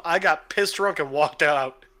show up, I got pissed drunk and walked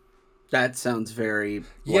out. That sounds very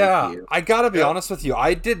Yeah, like you. I gotta be Yeah. honest with you.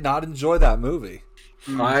 I did not enjoy that movie.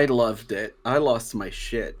 I loved it. I lost my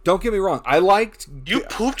shit. Don't get me wrong. I liked. You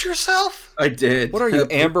pooped yourself? I did. What are you,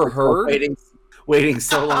 Amber Heard? Waiting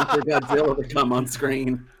so long for Godzilla to come on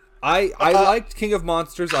screen. I liked King of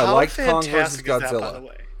Monsters. I How liked Kong vs. fantastic is that, by the Godzilla.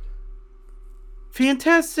 way?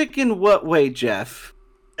 Fantastic in what way, Jeff?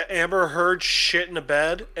 Amber Heard shit in a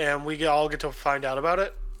bed, and we all get to find out about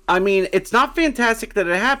it. I mean, it's not fantastic that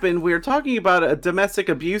it happened. We're talking about a domestic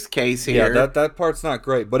abuse case here. Yeah, that part's not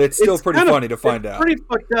great, but it's still pretty kind of- funny to find it's out. Pretty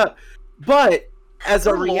fucked up. But as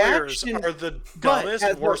a Her lawyers reaction, are the but dumbest,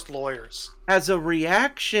 as a- worst lawyers. as a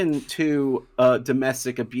reaction to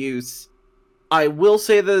domestic abuse, I will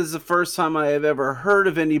say that is the first time I have ever heard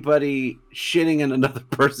of anybody shitting in another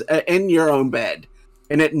person in your own bed,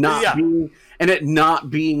 and it not Yeah.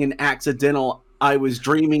 being an accidental. I was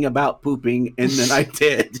dreaming about pooping, and then I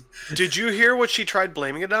did. Did you hear what she tried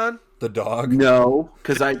blaming it on? The dog. No,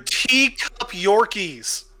 because I. Teacup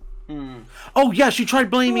Yorkies. Oh yeah, she tried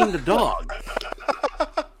blaming the dog.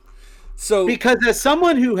 So Because as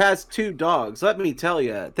someone who has 2 dogs, let me tell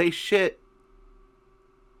you, they shit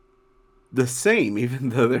the same, even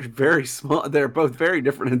though they're very small. They're both very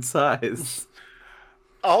different in size.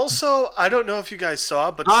 Also, I don't know if you guys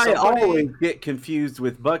saw, but I somebody... always get confused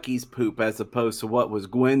with Bucky's poop as opposed to what was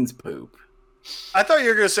Gwen's poop. I thought you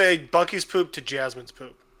were going to say Bucky's poop to Jasmine's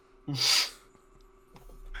poop.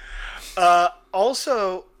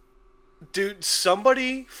 Also, dude,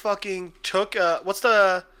 somebody fucking took... what's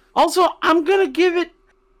the... Also, I'm gonna give it.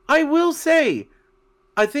 I will say,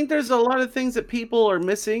 I think there's a lot of things that people are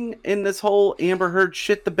missing in this whole Amber Heard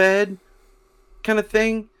shit the bed kind of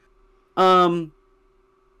thing.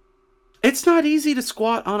 It's not easy to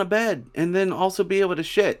squat on a bed and then also be able to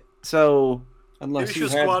shit. So Unless Maybe she you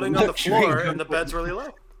was had squatting on the luxury floor and the bed's really low.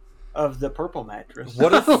 of the purple mattress.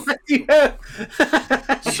 what if yeah.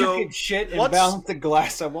 So, you can shit and what's- balance the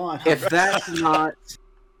glass I want. if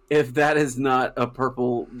that is not a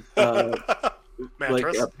purple like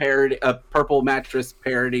mattress. a purple mattress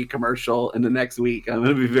parody commercial in the next week, I'm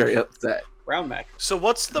gonna be very upset. Brown Mac. So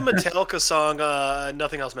what's the Metallica song,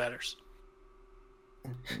 Nothing Else Matters?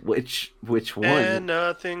 Which one? And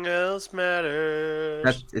nothing else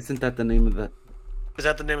matters. Isn't that the name of the? Is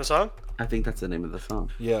that the name of the song? I think that's the name of the song.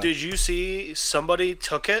 yeah? Did you see somebody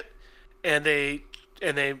took it and they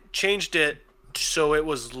changed it so it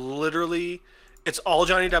was literally it's all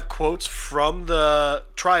Johnny Depp quotes from the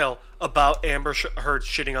trial about Amber Heard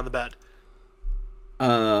shitting on the bed.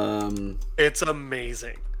 It's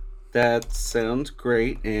amazing. That sounds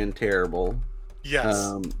great and terrible.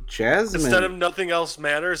 Yes. Jasmine. Instead of nothing else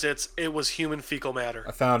matters, it was human fecal matter.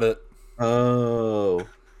 I found it. Oh.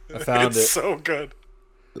 I found It's it. so good.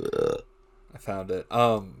 I found it.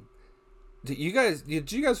 Did you guys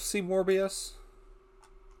see Morbius?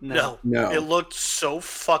 No. No. It looked so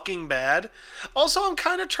fucking bad. Also, I'm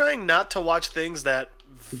kind of trying not to watch things that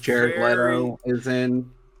Jared very- Leto is in.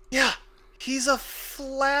 Yeah, he's a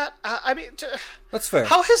flat. I mean, That's fair.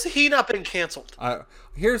 how has he not been canceled?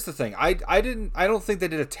 Here's the thing. I don't think they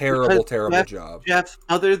did a terrible job. Jeff,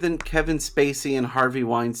 other than Kevin Spacey and Harvey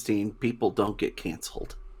Weinstein, people don't get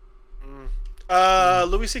canceled.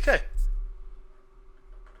 Louis C.K.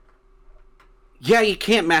 Yeah, you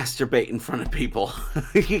can't masturbate in front of people.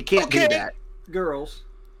 You can't Okay. do that. Girls.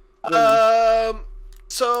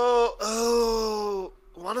 So,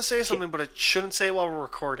 I want to say something, but I shouldn't say it while we're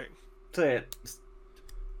recording. Say it.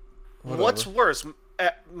 Whatever. What's worse,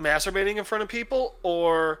 masturbating in front of people,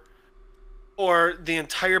 or the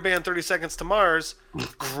entire band 30 Seconds to Mars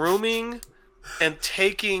grooming and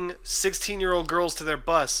taking 16-year-old girls to their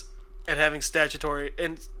bus and having statutory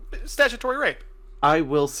rape? I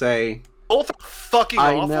will say, Both are fucking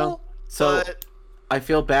I awful. know. So, but I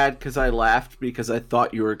feel bad because I laughed because I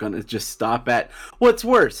thought you were going to just stop at what's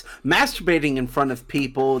worse, masturbating in front of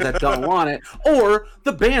people that don't want it, or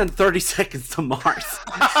the band 30 Seconds to Mars.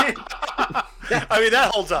 I mean,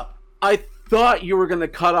 that holds up. I thought you were going to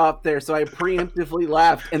cut off there, so I preemptively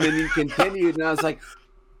laughed, and then you continued, and I was like,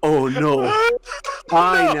 oh no,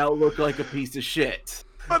 I now look like a piece of shit.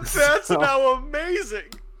 But that's now amazing.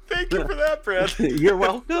 Thank you for that, Brad. You're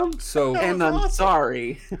welcome. So, And I'm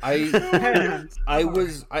sorry. I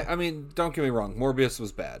mean, don't get me wrong. Morbius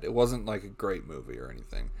was bad. It wasn't like a great movie or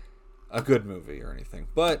anything, a good movie or anything.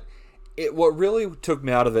 But what really took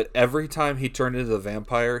me out of it, every time he turned into the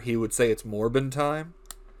vampire, he would say it's Morbin time.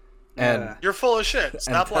 And You're full of shit.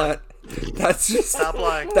 Stop lying. That's just Stop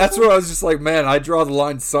lying. That's where I was just like, man, I draw the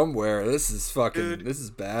line somewhere. This is fucking. Dude, this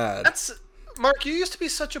is bad. Mark, you used to be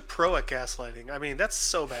such a pro at gaslighting. I mean, that's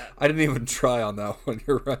so bad. I didn't even try on that one.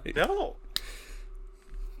 You're right. No.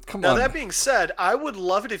 Come Now, on. that being said, I would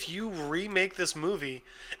love it if you remake this movie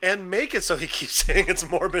and make it so he keeps saying it's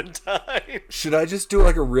Morbin time. Should I just do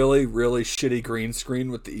like a really, really shitty green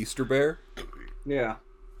screen with the Easter bear? Yeah.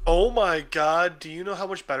 Oh my god, do you know how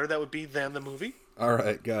much better that would be than the movie? All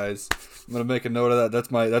right, guys. I'm gonna make a note of that.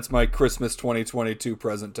 That's my Christmas 2022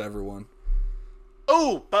 present to everyone.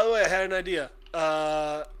 Oh, by the way, I had an idea.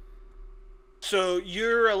 So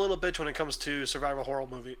you're a little bitch when it comes to survival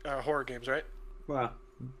horror games, right? Wow.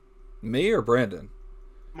 Me or Brandon?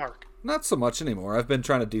 Mark. Not so much anymore. I've been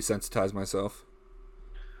trying to desensitize myself.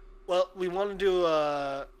 Well, we want to do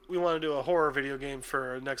a horror video game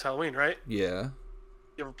for next Halloween, right? Yeah.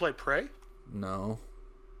 You ever play Prey? No.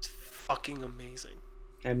 It's fucking amazing.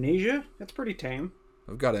 Amnesia? That's pretty tame.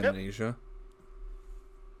 I've got amnesia.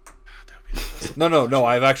 That'd be the best. No.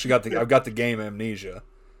 I've got the game Amnesia.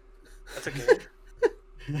 That's a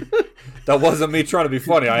game. That wasn't me trying to be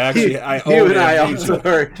funny. I You own and I Amnesia. also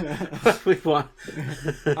heard what we want.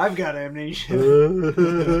 I've got amnesia.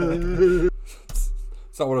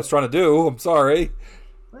 It's not what I was trying to do. I'm sorry.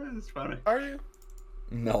 That's funny. Are you?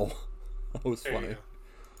 No. That was There funny. you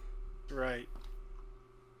go. Right.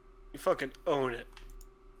 You fucking own it.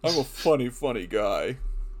 I'm a funny guy.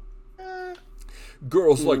 Eh,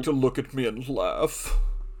 Girls like to look at me and laugh.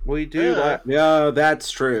 We do Yeah. that. Yeah,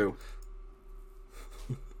 that's true.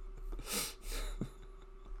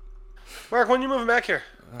 Mark, when you moving back here?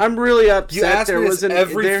 I'm really upset. You ask there me this wasn't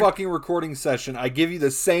every fucking recording session. I give you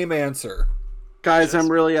the same answer. Guys, I'm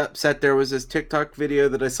really upset. There was this TikTok video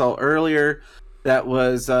that I saw earlier that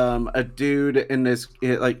was a dude and this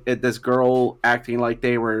girl acting like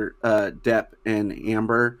they were Depp and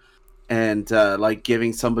Amber, and like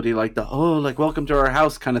giving somebody like welcome to our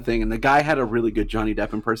house kind of thing. And the guy had a really good Johnny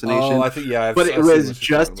Depp impersonation. Oh, I think it I've seen was what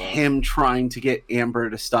you're just talking about. him trying to get Amber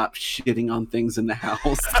to stop shitting on things in the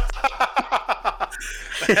house.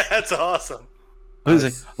 That's awesome. I was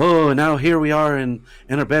like, oh, now here we are in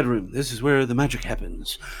our bedroom. This is where the magic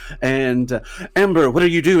happens. And Amber, what are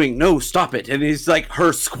you doing? No, stop it. And he's like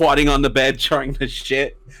her squatting on the bed trying to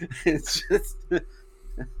shit. It's just...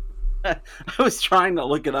 I was trying to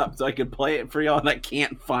look it up so I could play it for y'all, and I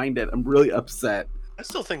can't find it. I'm really upset. I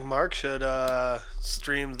still think Mark should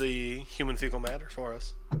stream the Human Fecal Matter for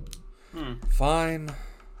us. Fine.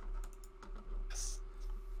 It's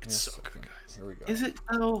Yes, so good, okay. guys. Here we go. Is it?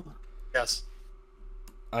 Oh, Yes.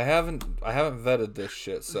 I haven't vetted this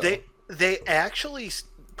shit. So They actually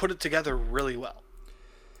put it together really well.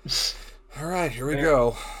 all right, here we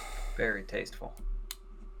go. Very tasteful.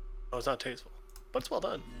 Oh, it's not tasteful, but it's well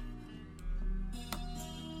done.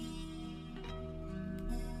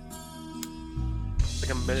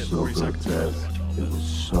 Like a minute and 40 seconds. It was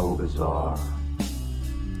so bizarre.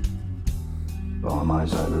 On my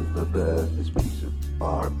side of the bed, this piece of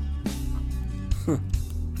art.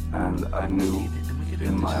 And I knew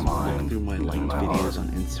in my mind, through my in liked my videos heart, on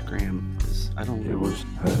Instagram. 'Cause I don't it know. was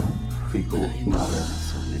her fecal matter.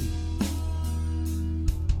 So many.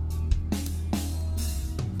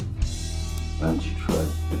 And she tried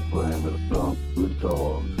to blame it on the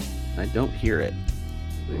dogs. I don't hear it.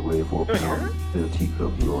 They weigh 4 pounds. They're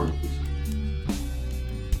teacup yours.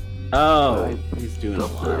 Oh, he's doing a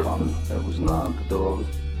Up there lot. on it was not the dogs.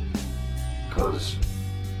 Because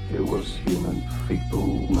it was human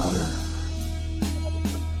fecal matter.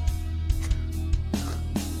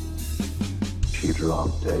 She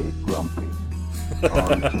dropped a grumpy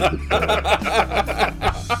onto the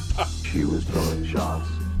bed. She was throwing shots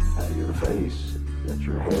at your face, at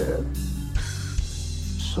your head.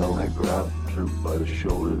 So I grabbed her by the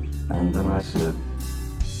shoulders, and then I said,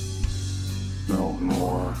 no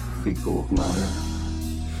more fecal matter.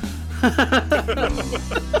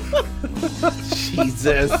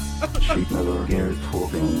 Jesus. She never hears 4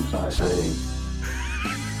 things I say.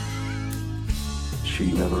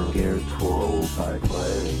 she never cared for old type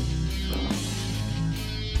play. So,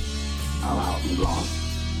 I'm out and gone.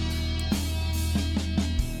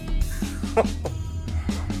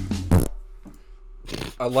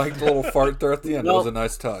 I liked the little fart there at the end. It was a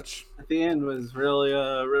nice touch. At the end was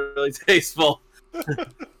really tasteful.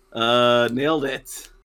 Nailed it.